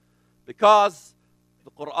 Because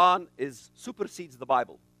the Quran supersedes the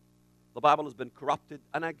Bible. The Bible has been corrupted,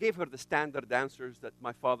 and I gave her the standard answers that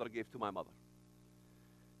my father gave to my mother.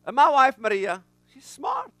 And my wife, Maria, she's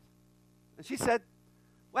smart. And she said,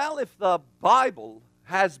 well, if the Bible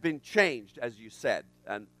has been changed, as you said,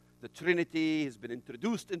 and the Trinity has been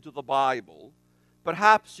introduced into the Bible,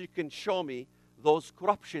 perhaps you can show me those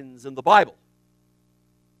corruptions in the Bible.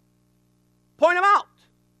 Point them out.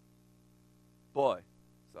 Boy,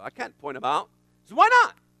 so I can't point them out. So why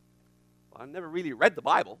not? Well, I've never really read the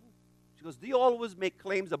Bible. She goes, do you always make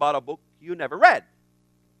claims about a book you never read?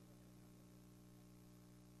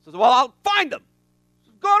 So I said, well, I'll find them.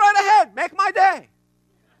 So go right ahead. Make my day.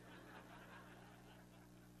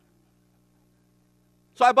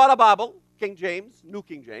 So I bought a Bible, King James, New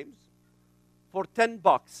King James, for $10.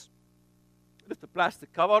 Lifted the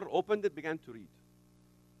plastic cover, opened it, began to read.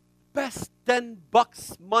 Best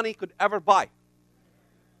 $10 money could ever buy.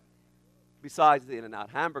 Besides the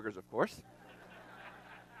In-N-Out hamburgers, of course.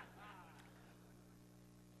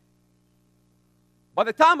 By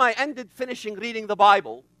the time I ended finishing reading the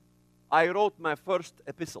Bible, I wrote my first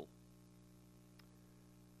epistle.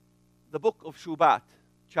 The book of Shubat,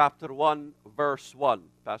 chapter 1, verse 1.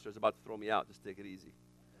 Pastor's about to throw me out. Just take it easy.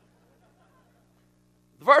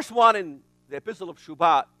 Verse 1 in the epistle of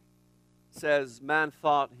Shubat says, man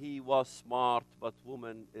thought he was smart, but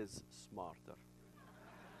woman is smarter.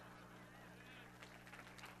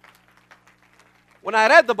 When I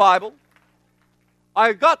read the Bible,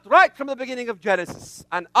 I got right from the beginning of Genesis,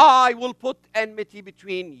 and I will put enmity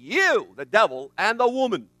between you, the devil, and the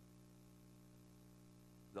woman.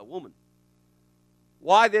 The woman.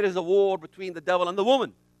 Why there is a war between the devil and the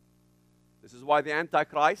woman? This is why the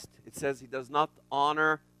Antichrist, it says he does not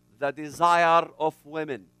honor the desire of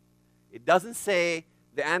women. It doesn't say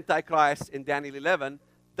the Antichrist in Daniel 11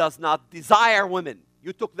 does not desire women.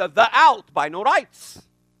 You took the out by no rights.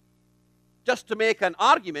 Just to make an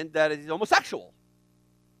argument that it is homosexual.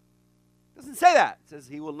 doesn't say that. It says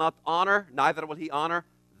he will not honor, neither will he honor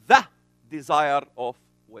the desire of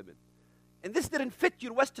women. And this didn't fit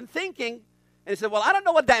your Western thinking. And he said, well, I don't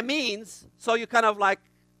know what that means. So you kind of like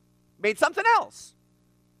made something else.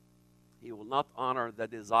 He will not honor the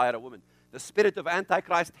desire of women. The spirit of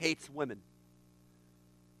Antichrist hates women.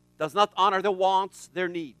 Does not honor their wants, their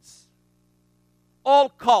needs. All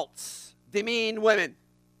cults demean women.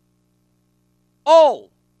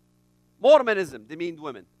 All. Mormonism demeaned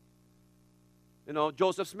women. You know,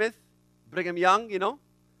 Joseph Smith, Brigham Young, you know,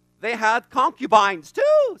 they had concubines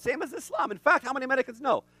too, same as Islam. In fact, how many Americans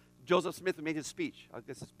know? Joseph Smith made his speech. I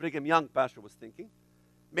guess it's Brigham Young, pastor was thinking.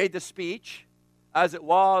 Made the speech as it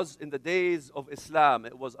was in the days of Islam.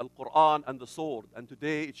 It was Al-Quran and the sword. And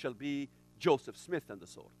today it shall be Joseph Smith and the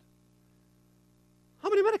sword. How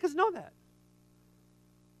many Americans know that?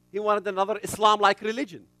 He wanted another Islam-like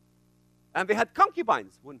religion. And they had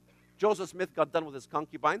concubines. When Joseph Smith got done with his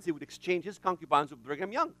concubines, he would exchange his concubines with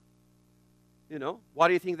Brigham Young. You know, why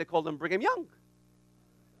do you think they called him Brigham Young?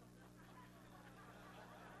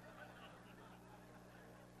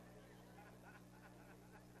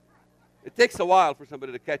 It takes a while for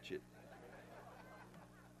somebody to catch it.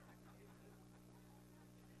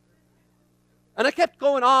 And I kept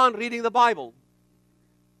going on reading the Bible.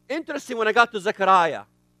 Interesting, when I got to Zechariah,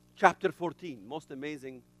 chapter 14, most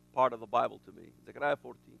amazing part of the Bible to me, Zechariah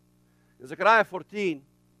 14. In Zechariah 14,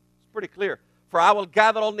 it's pretty clear. For I will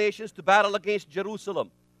gather all nations to battle against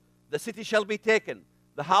Jerusalem. The city shall be taken,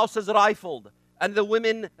 the houses rifled, and the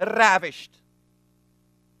women ravished.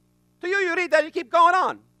 To you, you read that, you keep going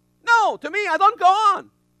on. No, to me, I don't go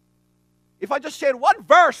on. If I just share one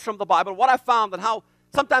verse from the Bible, what I found and how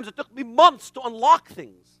sometimes it took me months to unlock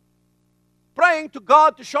things. Praying to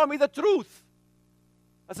God to show me the truth.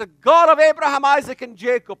 I said, God of Abraham, Isaac, and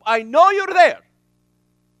Jacob, I know you're there.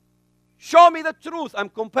 Show me the truth. I'm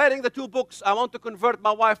comparing the two books. I want to convert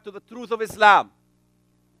my wife to the truth of Islam.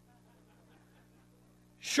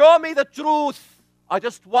 Show me the truth. I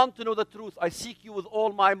just want to know the truth. I seek you with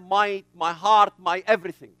all my might, my heart, my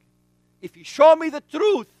everything. If you show me the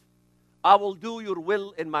truth, I will do your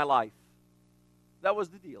will in my life. That was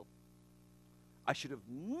the deal. I should have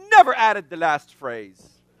never added the last phrase.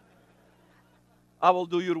 I will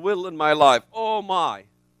do your will in my life. Oh my.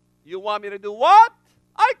 You want me to do what?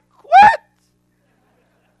 I quit.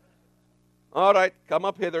 All right, come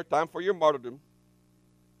up hither. Time for your martyrdom.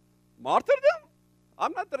 Martyrdom?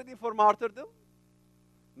 I'm not ready for martyrdom.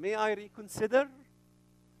 May I reconsider?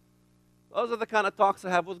 Those are the kind of talks I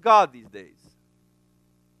have with God these days.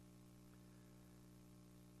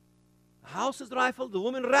 The house is rifled, the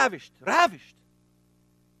woman ravished. Ravished.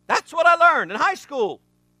 That's what I learned in high school.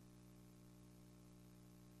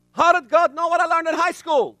 How did God know what I learned in high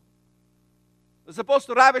school? They're supposed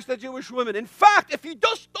to ravish the Jewish women. In fact, if you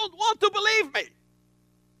just don't want to believe me,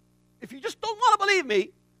 if you just don't want to believe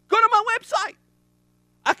me, go to my website.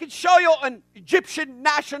 I can show you on Egyptian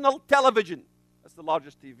national television. That's the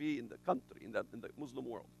largest TV in the country, in the Muslim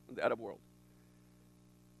world, in the Arab world.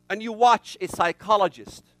 And you watch a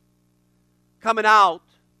psychologist coming out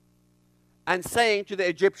and saying to the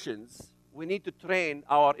Egyptians, we need to train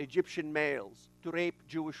our Egyptian males to rape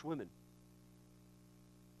Jewish women.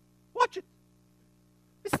 Watch it.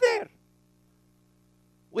 It's there.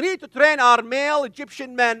 We need to train our male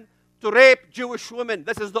Egyptian men to rape Jewish women.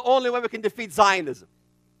 This is the only way we can defeat Zionism.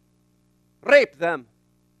 Rape them.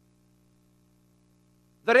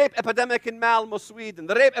 The rape epidemic in Malmo, Sweden.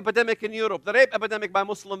 The rape epidemic in Europe. The rape epidemic by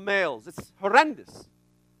Muslim males. It's horrendous.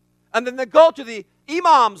 And then they go to the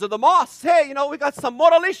imams of the mosques. Hey, you know, we got some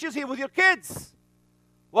moral issues here with your kids.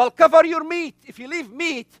 Well, cover your meat. If you leave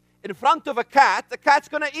meat in front of a cat, the cat's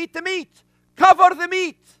going to eat the meat. Cover the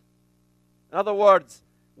meat. In other words,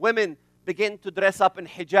 women begin to dress up in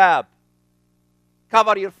hijab.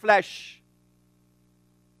 Cover your flesh.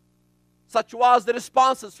 Such was the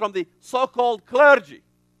responses from the so-called clergy.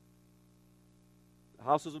 The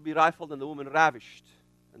houses will be rifled and the women ravished.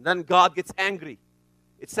 And then God gets angry.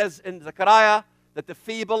 It says in Zechariah that the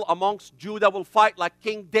feeble amongst Judah will fight like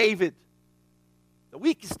King David. The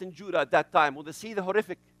weakest in Judah at that time, when they see the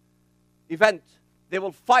horrific event, they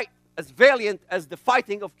will fight as valiant as the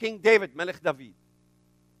fighting of King David, Melech David.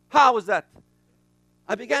 How is that?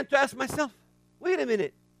 I began to ask myself, wait a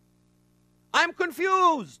minute. I'm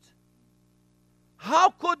confused. How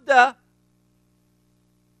could the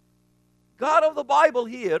God of the Bible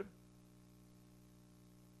here,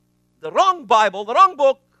 the wrong Bible, the wrong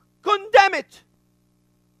book, condemn it?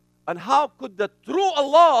 And how could the true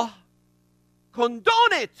Allah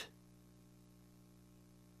condone it?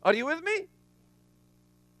 Are you with me?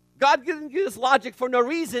 God didn't give us logic for no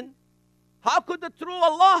reason. How could the true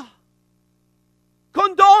Allah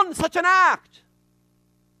condone such an act.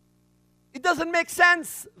 It doesn't make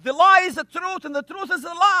sense. The lie is the truth, and the truth is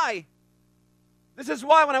the lie. This is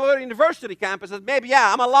why when I were at university campuses, maybe,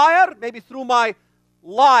 yeah, I'm a liar. Maybe through my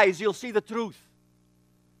lies, you'll see the truth.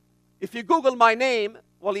 If you Google my name,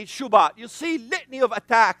 Walid Shoebat, you'll see litany of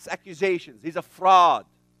attacks, accusations. He's a fraud.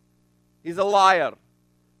 He's a liar.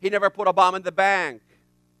 He never put a bomb in the bank.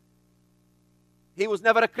 He was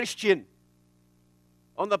never a Christian.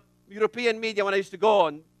 On the European media when I used to go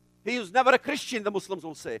on, he was never a Christian, the Muslims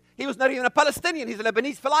will say. He was not even a Palestinian. He's a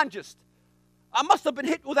Lebanese phalangist. I must have been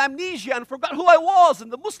hit with amnesia and forgot who I was,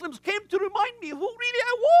 and the Muslims came to remind me who really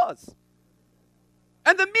I was.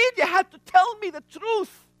 And the media had to tell me the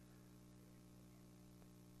truth.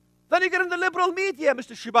 Then you get in the liberal media,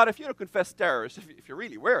 Mr. Shoebat, if you're a confessed terrorist, if you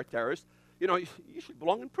really were a terrorist, you should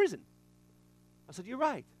belong in prison. I said, you're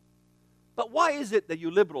right. But why is it that you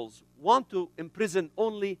liberals want to imprison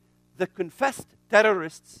only the confessed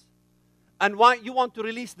terrorists, and why you want to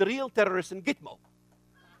release the real terrorists in Gitmo?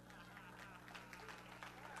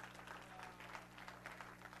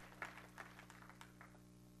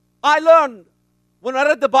 I learned when I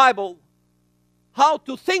read the Bible how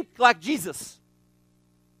to think like Jesus,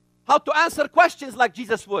 how to answer questions like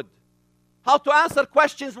Jesus would, how to answer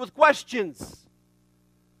questions with questions.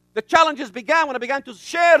 The challenges began when I began to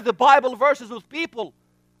share the Bible verses with people.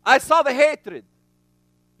 I saw the hatred.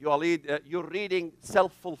 You're reading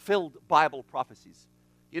self-fulfilled Bible prophecies.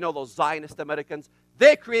 You know those Zionist Americans?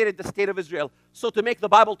 They created the state of Israel so to make the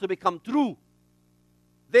Bible to become true.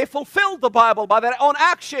 They fulfilled the Bible by their own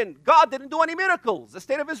action. God didn't do any miracles. The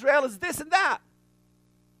state of Israel is this and that.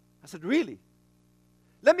 I said, really?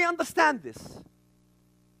 Let me understand this.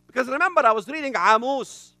 Because remember, I was reading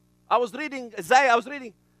Amos. I was reading Isaiah. I was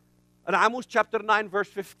reading in Amos chapter 9, verse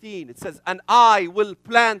 15. It says, and I will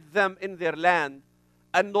plant them in their land,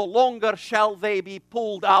 and no longer shall they be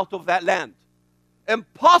pulled out of that land.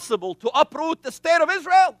 Impossible to uproot the state of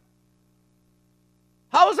Israel.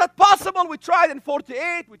 How is that possible? We tried in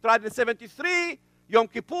 48, we tried in 73, Yom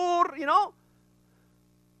Kippur,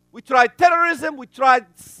 We tried terrorism, we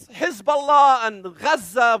tried Hezbollah and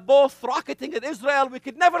Gaza, both rocketing at Israel. We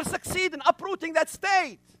could never succeed in uprooting that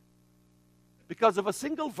state. Because of a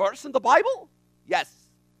single verse in the Bible? Yes.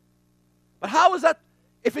 But how is that?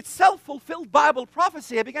 If it's self-fulfilled Bible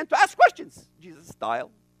prophecy, I began to ask questions. Jesus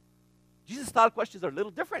style. Jesus style questions are a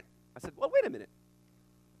little different. I said, well, wait a minute.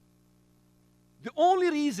 The only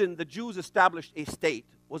reason the Jews established a state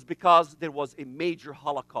was because there was a major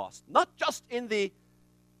Holocaust. Not just in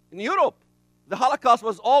Europe. The Holocaust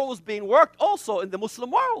was always being worked also in the Muslim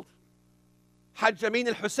world. Hajj Amin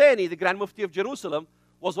al-Husseini, the Grand Mufti of Jerusalem,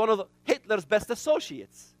 was one of Hitler's best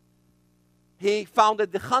associates. He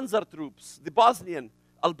founded the Khanzar troops, the Bosnian,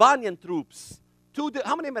 Albanian troops.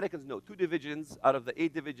 How many Americans know? 2 divisions out of the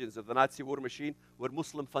 8 divisions of the Nazi war machine were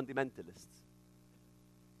Muslim fundamentalists.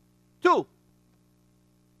 2.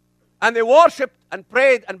 And they worshipped and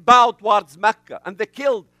prayed and bowed towards Mecca. And they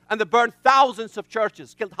killed and they burned thousands of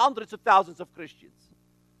churches, killed hundreds of thousands of Christians.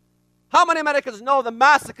 How many Americans know the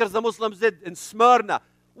massacres the Muslims did in Smyrna,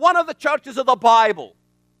 one of the churches of the Bible?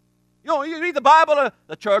 You read the Bible,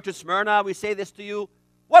 the church of Smyrna, we say this to you.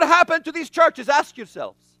 What happened to these churches? Ask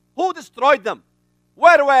yourselves. Who destroyed them?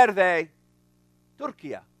 Where were they? Turkey.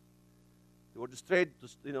 They were destroyed,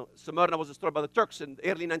 Smyrna was destroyed by the Turks in the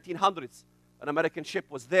early 1900s. An American ship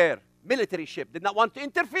was there, military ship, did not want to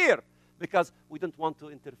interfere because we don't want to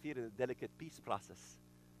interfere in a delicate peace process.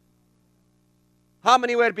 How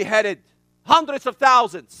many were beheaded? Hundreds of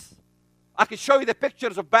thousands. I can show you the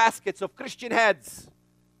pictures of baskets of Christian heads.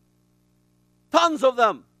 Tons of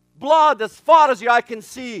them. Blood as far as your eye can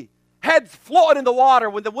see. Heads floating in the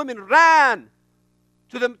water when the women ran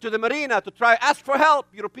to the marina to try ask for help.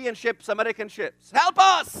 European ships, American ships. Help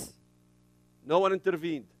us! No one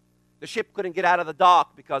intervened. The ship couldn't get out of the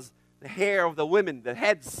dock because the hair of the women, the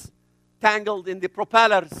heads, tangled in the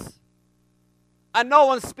propellers. And no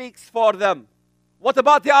one speaks for them. What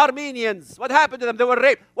about the Armenians? What happened to them? They were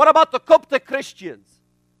raped. What about the Coptic Christians?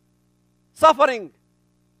 Suffering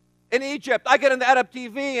in Egypt. I get on the Arab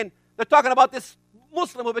TV and they're talking about this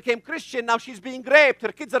Muslim who became Christian. Now she's being raped.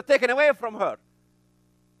 Her kids are taken away from her.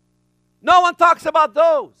 No one talks about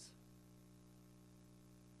those.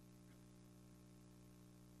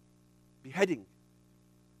 Beheading.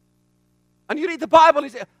 And you read the Bible,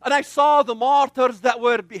 and I saw the martyrs that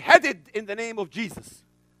were beheaded in the name of Jesus.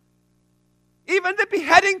 Even the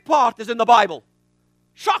beheading part is in the Bible.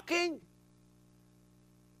 Shocking.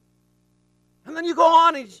 And then you go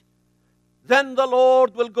on, then the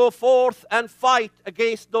Lord will go forth and fight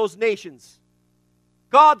against those nations.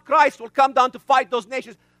 God, Christ, will come down to fight those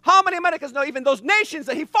nations. How many Americans know even those nations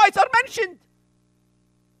that he fights are mentioned?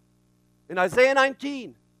 In Isaiah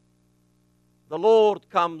 19, the Lord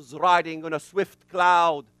comes riding on a swift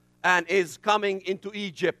cloud and is coming into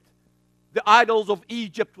Egypt. The idols of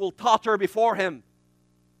Egypt will totter before him.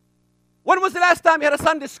 When was the last time you had a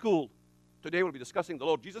Sunday school? Today we'll be discussing the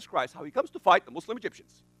Lord Jesus Christ, how he comes to fight the Muslim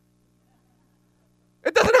Egyptians.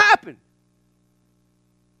 It doesn't happen.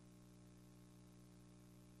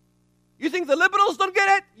 You think the liberals don't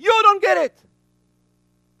get it? You don't get it.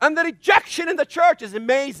 And the rejection in the church is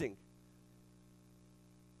amazing.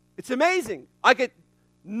 It's amazing. I get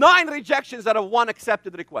 9 rejections out of 1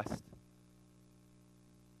 accepted request.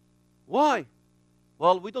 Why?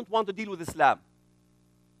 Well, we don't want to deal with Islam.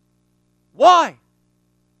 Why?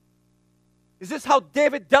 Is this how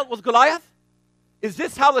David dealt with Goliath? Is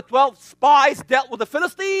this how the 12 spies dealt with the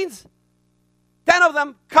Philistines? 10 of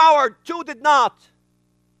them cowered, 2 did not.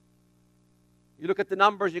 You look at the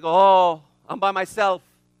numbers, you go, oh, I'm by myself.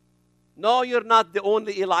 No, you're not the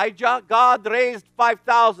only Elijah. God raised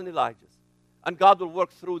 5,000 Elijahs. And God will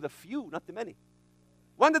work through the few, not the many.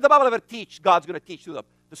 When did the Bible ever teach God's going to teach through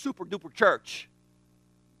the super-duper church?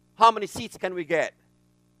 How many seats can we get?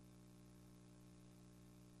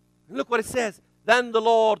 And look what it says. Then the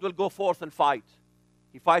Lord will go forth and fight.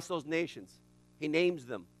 He fights those nations. He names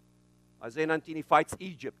them. Isaiah 19, he fights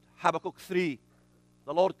Egypt. Habakkuk 3,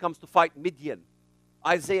 the Lord comes to fight Midian.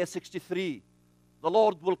 Isaiah 63, the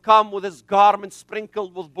Lord will come with his garments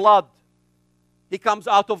sprinkled with blood. He comes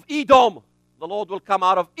out of Edom. The Lord will come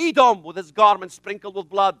out of Edom with his garments sprinkled with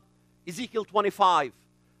blood. Ezekiel 25.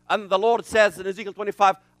 And the Lord says in Ezekiel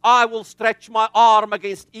 25, I will stretch my arm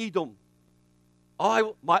against Edom.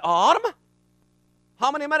 My arm?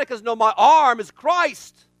 How many Americans know my arm is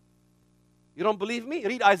Christ? You don't believe me?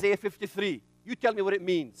 Read Isaiah 53. You tell me what it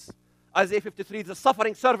means. Isaiah 53 is the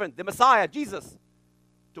suffering servant, the Messiah, Jesus.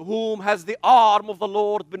 To whom has the arm of the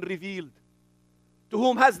Lord been revealed? To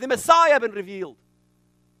whom has the Messiah been revealed?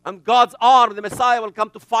 And God's arm, the Messiah, will come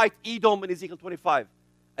to fight Edom in Ezekiel 25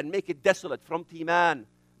 and make it desolate from Teman.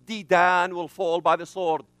 Dedan will fall by the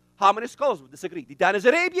sword. How many scholars would disagree? Dedan is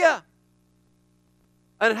Arabia.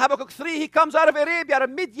 And in Habakkuk 3, he comes out of Arabia, out of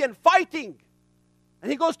Midian, fighting. And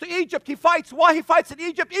he goes to Egypt. He fights. Why he fights in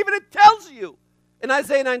Egypt? Even it tells you in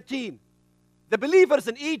Isaiah 19. The believers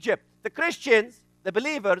in Egypt, the Christians, the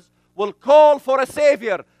believers, will call for a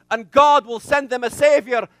Savior. And God will send them a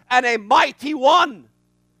Savior and a mighty one.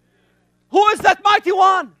 Who is that mighty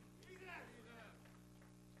one?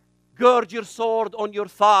 Gird your sword on your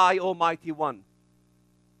thigh, O mighty one.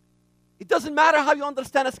 It doesn't matter how you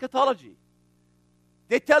understand eschatology.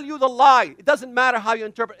 They tell you the lie. It doesn't matter how you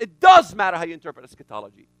interpret. It does matter how you interpret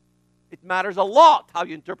eschatology. It matters a lot how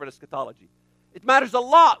you interpret eschatology. It matters a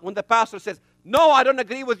lot when the pastor says, no, I don't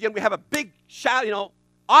agree with you, and we have a big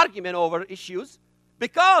argument over issues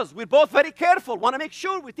because we're both very careful, want to make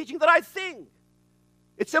sure we're teaching the right thing.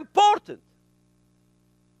 It's important.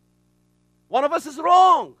 One of us is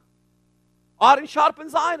wrong. Iron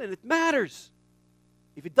sharpens iron. It matters.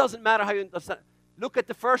 If it doesn't matter how you understand, look at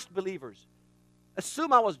the first believers.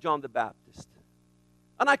 Assume I was John the Baptist,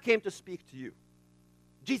 and I came to speak to you.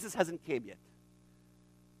 Jesus hasn't came yet.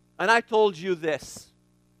 And I told you this.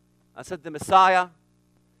 I said, the Messiah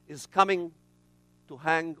is coming to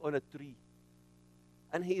hang on a tree.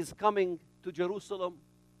 And he is coming to Jerusalem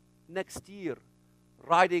next year,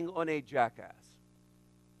 riding on a jackass.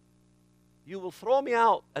 You will throw me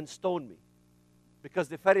out and stone me because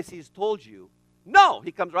the Pharisees told you, no,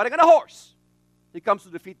 he comes riding on a horse. He comes to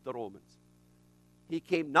defeat the Romans. He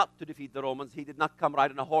came not to defeat the Romans. He did not come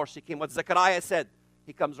riding on a horse. He came what Zechariah said.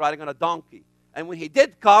 He comes riding on a donkey. And when he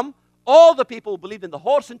did come, all the people who believed in the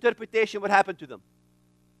horse interpretation, what happened to them?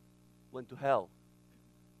 Went to hell.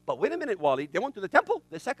 But wait a minute, Wally. They went to the temple.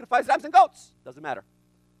 They sacrificed lambs and goats. Doesn't matter.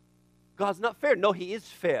 God's not fair. No, he is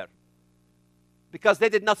fair. Because they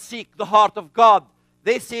did not seek the heart of God.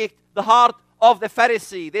 They seek the heart of the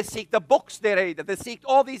Pharisee. They seek the books they read. They seek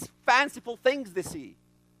all these fanciful things they see.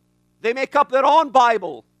 They make up their own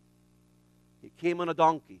Bible. He came on a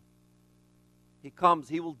donkey. He comes.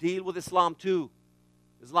 He will deal with Islam too.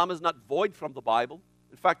 Islam is not void from the Bible.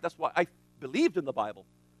 In fact, that's why I believed in the Bible.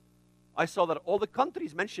 I saw that all the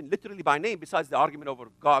countries mentioned literally by name, besides the argument over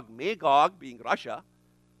Gog, Magog being Russia,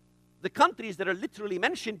 the countries that are literally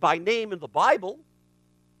mentioned by name in the Bible,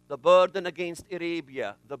 the burden against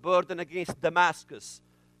Arabia, the burden against Damascus,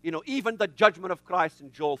 even the judgment of Christ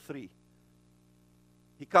in Joel 3.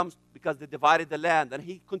 He comes because they divided the land. And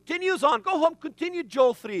he continues on. Go home, continue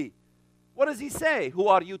Joel 3. What does he say? Who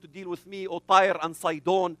are you to deal with me, O Tyre and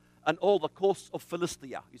Sidon and all the coasts of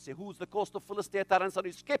Philistia? You say, who's the coast of Philistia, Tyre and Sidon?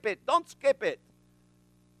 You skip it. Don't skip it.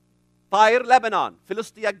 Tyre, Lebanon.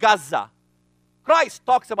 Philistia, Gaza. Christ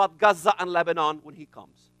talks about Gaza and Lebanon when he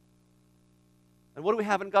comes. And what do we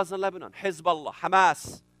have in Gaza and Lebanon? Hezbollah,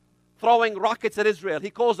 Hamas, throwing rockets at Israel. He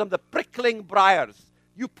calls them the prickling briars.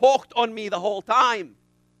 You poked on me the whole time.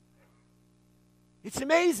 It's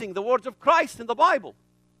amazing, the words of Christ in the Bible.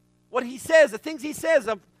 What he says, the things he says,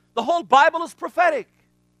 the whole Bible is prophetic.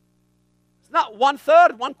 It's not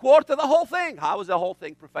 1/3, 1/4, the whole thing. How is the whole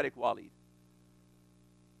thing prophetic, Walid?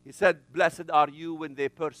 He said, blessed are you when they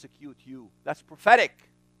persecute you. That's prophetic.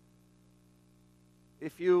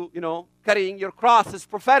 If you carrying your cross is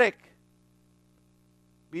prophetic.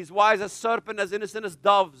 Be as wise as serpent, as innocent as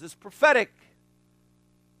doves is prophetic.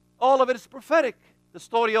 All of it is prophetic. The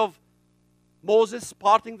story of Moses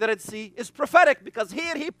parting the Red Sea is prophetic because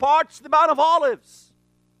here he parts the Mount of Olives.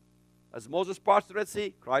 As Moses parts the Red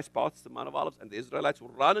Sea, Christ parts the Mount of Olives, and the Israelites will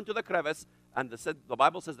run into the crevice, and the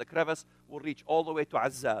Bible says the crevice will reach all the way to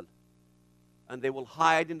Azzal. And they will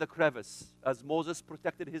hide in the crevice. As Moses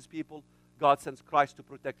protected his people, God sends Christ to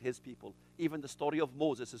protect his people. Even the story of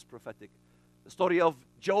Moses is prophetic. The story of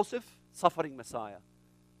Joseph, suffering Messiah.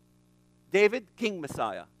 David, king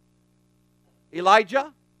Messiah.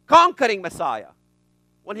 Elijah, conquering Messiah.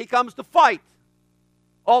 When he comes to fight,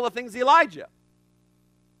 all the things Elijah.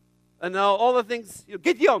 And now all the things,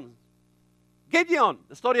 Gideon,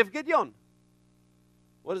 the story of Gideon.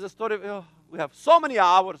 What is the story of, we have so many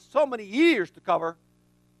hours, so many years to cover,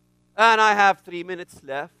 and I have 3 minutes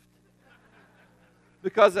left.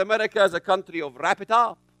 Because America is a country of wrap it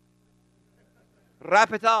up.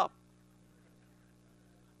 Wrap it up.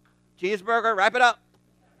 Cheeseburger, wrap it up.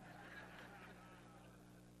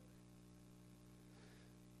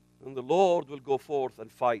 And the Lord will go forth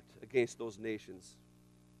and fight against those nations.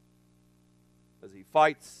 As he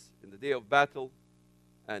fights in the day of battle,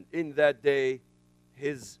 and in that day,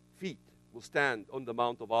 his feet will stand on the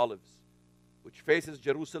Mount of Olives, which faces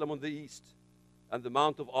Jerusalem on the east, and the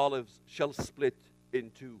Mount of Olives shall split in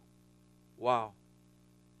two. Wow.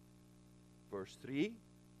 Verse 3,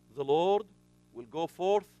 the Lord will go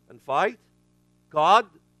forth and fight. God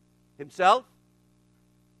himself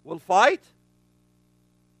will fight.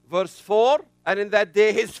 Verse 4, and in that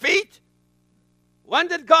day his feet. When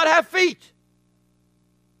did God have feet?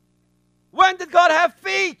 When did God have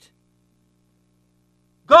feet?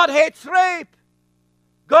 God hates rape.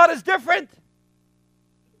 God is different.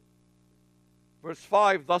 Verse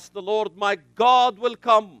 5, thus the Lord my God will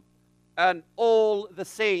come, and all the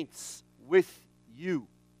saints with you.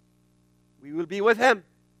 We will be with him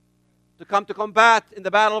to come to combat in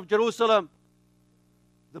the battle of Jerusalem.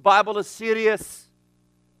 The Bible is serious.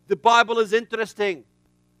 The Bible is interesting.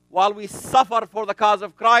 While we suffer for the cause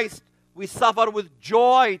of Christ, we suffer with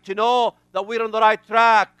joy to know that we're on the right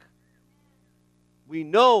track. We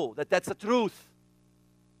know that that's the truth.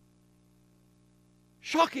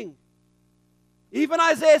 Shocking. Even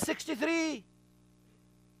Isaiah 63.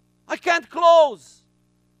 I can't close.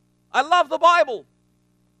 I love the Bible.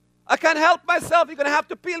 I can't help myself. You're going to have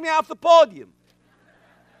to peel me off the podium.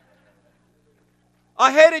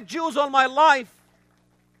 I hated Jews all my life.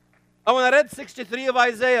 And when I read 63 of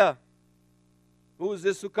Isaiah, who is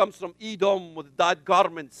this who comes from Edom with dyed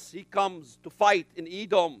garments? He comes to fight in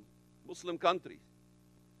Edom, Muslim country.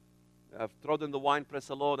 I have trodden the winepress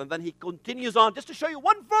alone. And then he continues on just to show you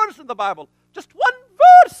one verse in the Bible. Just one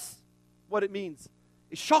verse. What it means.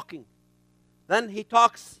 It's shocking. Then he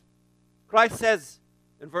talks. Christ says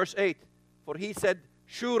in verse 8, for he said,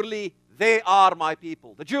 surely they are my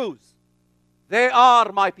people. The Jews. They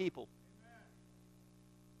are my people.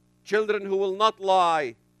 Children who will not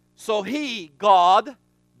lie. So he, God,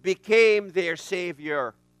 became their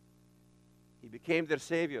Savior. He became their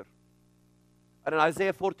Savior. And in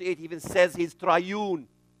Isaiah 48, he even says he's triune.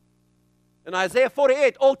 In Isaiah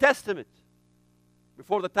 48, Old Testament,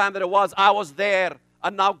 before the time that it was, I was there,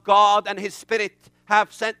 and now God and his Spirit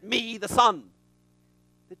have sent me, the Son.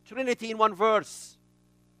 The Trinity in one verse.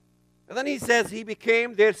 And then he says he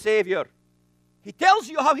became their Savior. He tells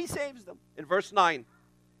you how he saves them. In verse 9,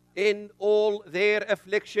 in all their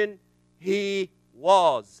affliction, he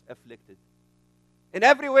was afflicted. In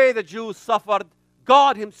every way the Jews suffered,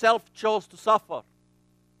 God himself chose to suffer.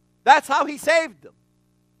 That's how he saved them.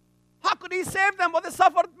 How could he save them when they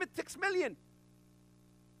suffered with 6 million?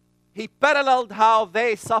 He paralleled how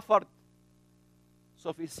they suffered. So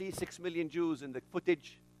if you see 6 million Jews in the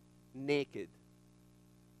footage, naked.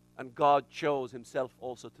 And God chose himself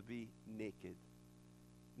also to be naked.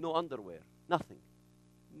 No underwear, nothing.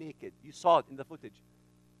 Naked. You saw it in the footage.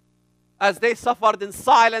 As they suffered in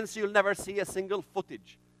silence, you'll never see a single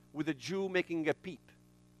footage with a Jew making a peep.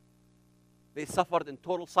 They suffered in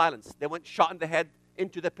total silence. They went shot in the head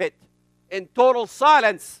into the pit. in total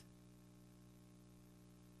silence.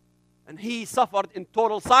 And he suffered in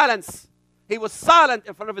total silence. He was silent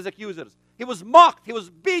in front of his accusers. He was mocked. He was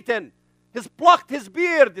beaten. He plucked his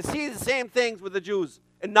beard. You see the same things with the Jews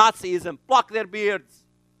in Nazism. Pluck their beards.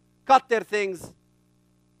 Cut their things.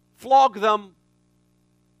 Flog them.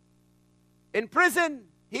 In prison.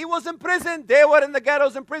 He was in prison. They were in the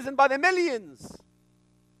ghettos in prison by the millions.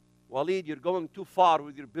 Walid, you're going too far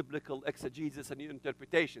with your biblical exegesis and your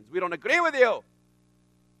interpretations. We don't agree with you.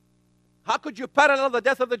 How could you parallel the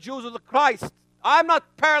death of the Jews with Christ? I'm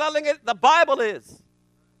not paralleling it. The Bible is.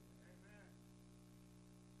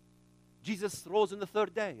 Jesus rose on the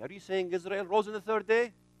third day. Are you saying Israel rose on the third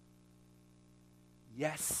day?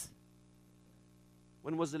 Yes.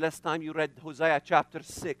 When was the last time you read Hosea chapter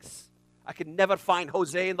 6? I can never find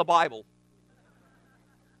Hosea in the Bible.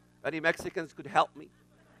 Any Mexicans could help me?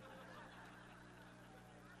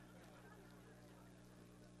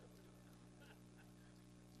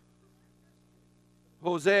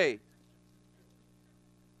 Jose.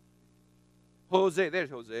 Jose, there's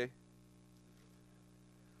Jose.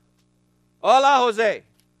 Hola, Jose.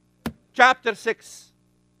 Chapter 6.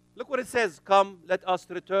 Look what it says. Come, let us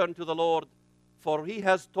return to the Lord, for he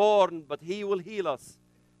has torn, but he will heal us.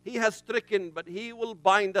 He has stricken, but he will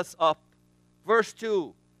bind us up. Verse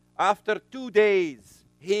 2. After 2 days,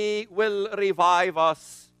 he will revive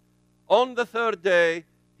us. On the third day,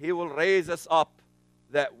 he will raise us up,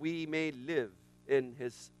 that we may live in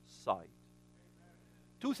his sight.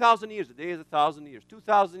 2,000 years, a day is 1,000 years.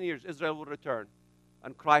 2,000 years, Israel will return,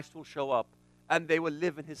 and Christ will show up, and they will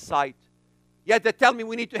live in his sight. Yet they tell me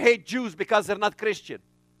we need to hate Jews because they're not Christian.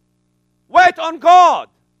 Wait on God.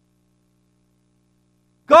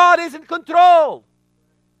 God is in control.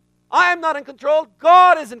 I am not in control.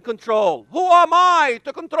 God is in control. Who am I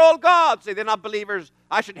to control God? Say they're not believers.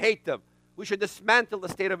 I should hate them. We should dismantle the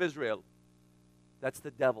state of Israel. That's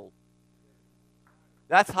the devil.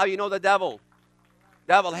 That's how you know the devil.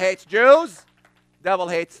 Devil hates Jews. Devil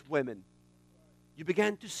hates women. You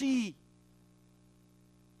began to see.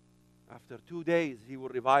 After 2 days, he will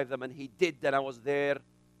revive them. And he did. And I was there.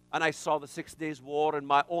 And I saw the 6 days war in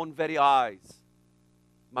my own very eyes.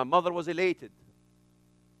 My mother was elated.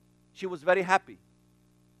 She was very happy.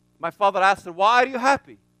 My father asked her, why are you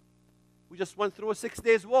happy? We just went through a 6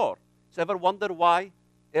 days war. So ever wonder why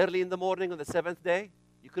early in the morning on the 7th day,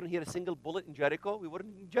 you couldn't hear a single bullet in Jericho? We weren't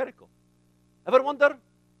in Jericho. Ever wonder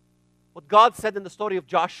what God said in the story of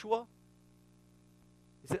Joshua?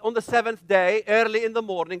 He said, on the 7th day, early in the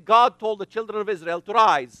morning, God told the children of Israel to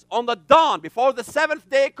rise on the dawn before the 7th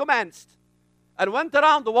day commenced, and went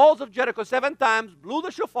around the walls of Jericho 7 times, blew the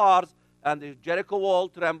shofars, and the Jericho wall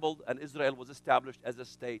trembled, and Israel was established as a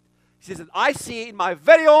state. He says, I see in my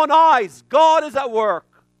very own eyes, God is at work.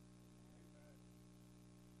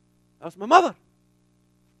 That was my mother.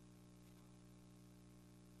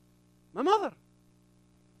 My mother.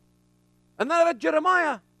 And then I read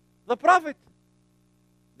Jeremiah, the prophet.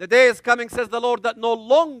 The day is coming, says the Lord, that no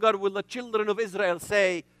longer will the children of Israel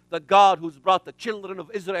say that God who's brought the children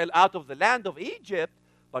of Israel out of the land of Egypt,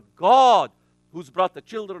 but God who's brought the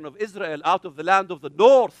children of Israel out of the land of the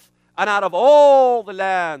north and out of all the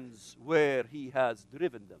lands where he has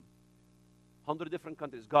driven them. 100 different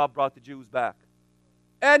countries, God brought the Jews back.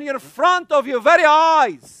 And in front of your very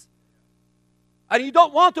eyes. And you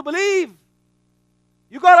don't want to believe.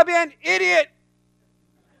 You got to be an idiot.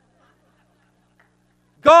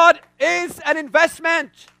 God is an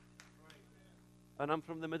investment. And I'm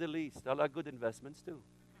from the Middle East. I like good investments too.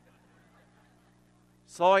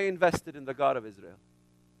 So I invested in the God of Israel.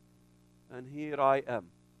 And here I am.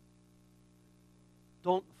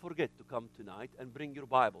 Don't forget to come tonight and bring your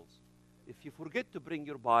Bibles. If you forget to bring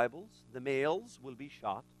your Bibles, the males will be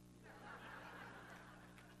shot.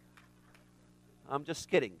 I'm just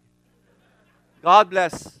kidding. God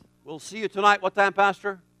bless. We'll see you tonight. What time,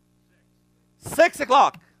 Pastor? 6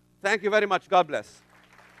 o'clock. Thank you very much. God bless.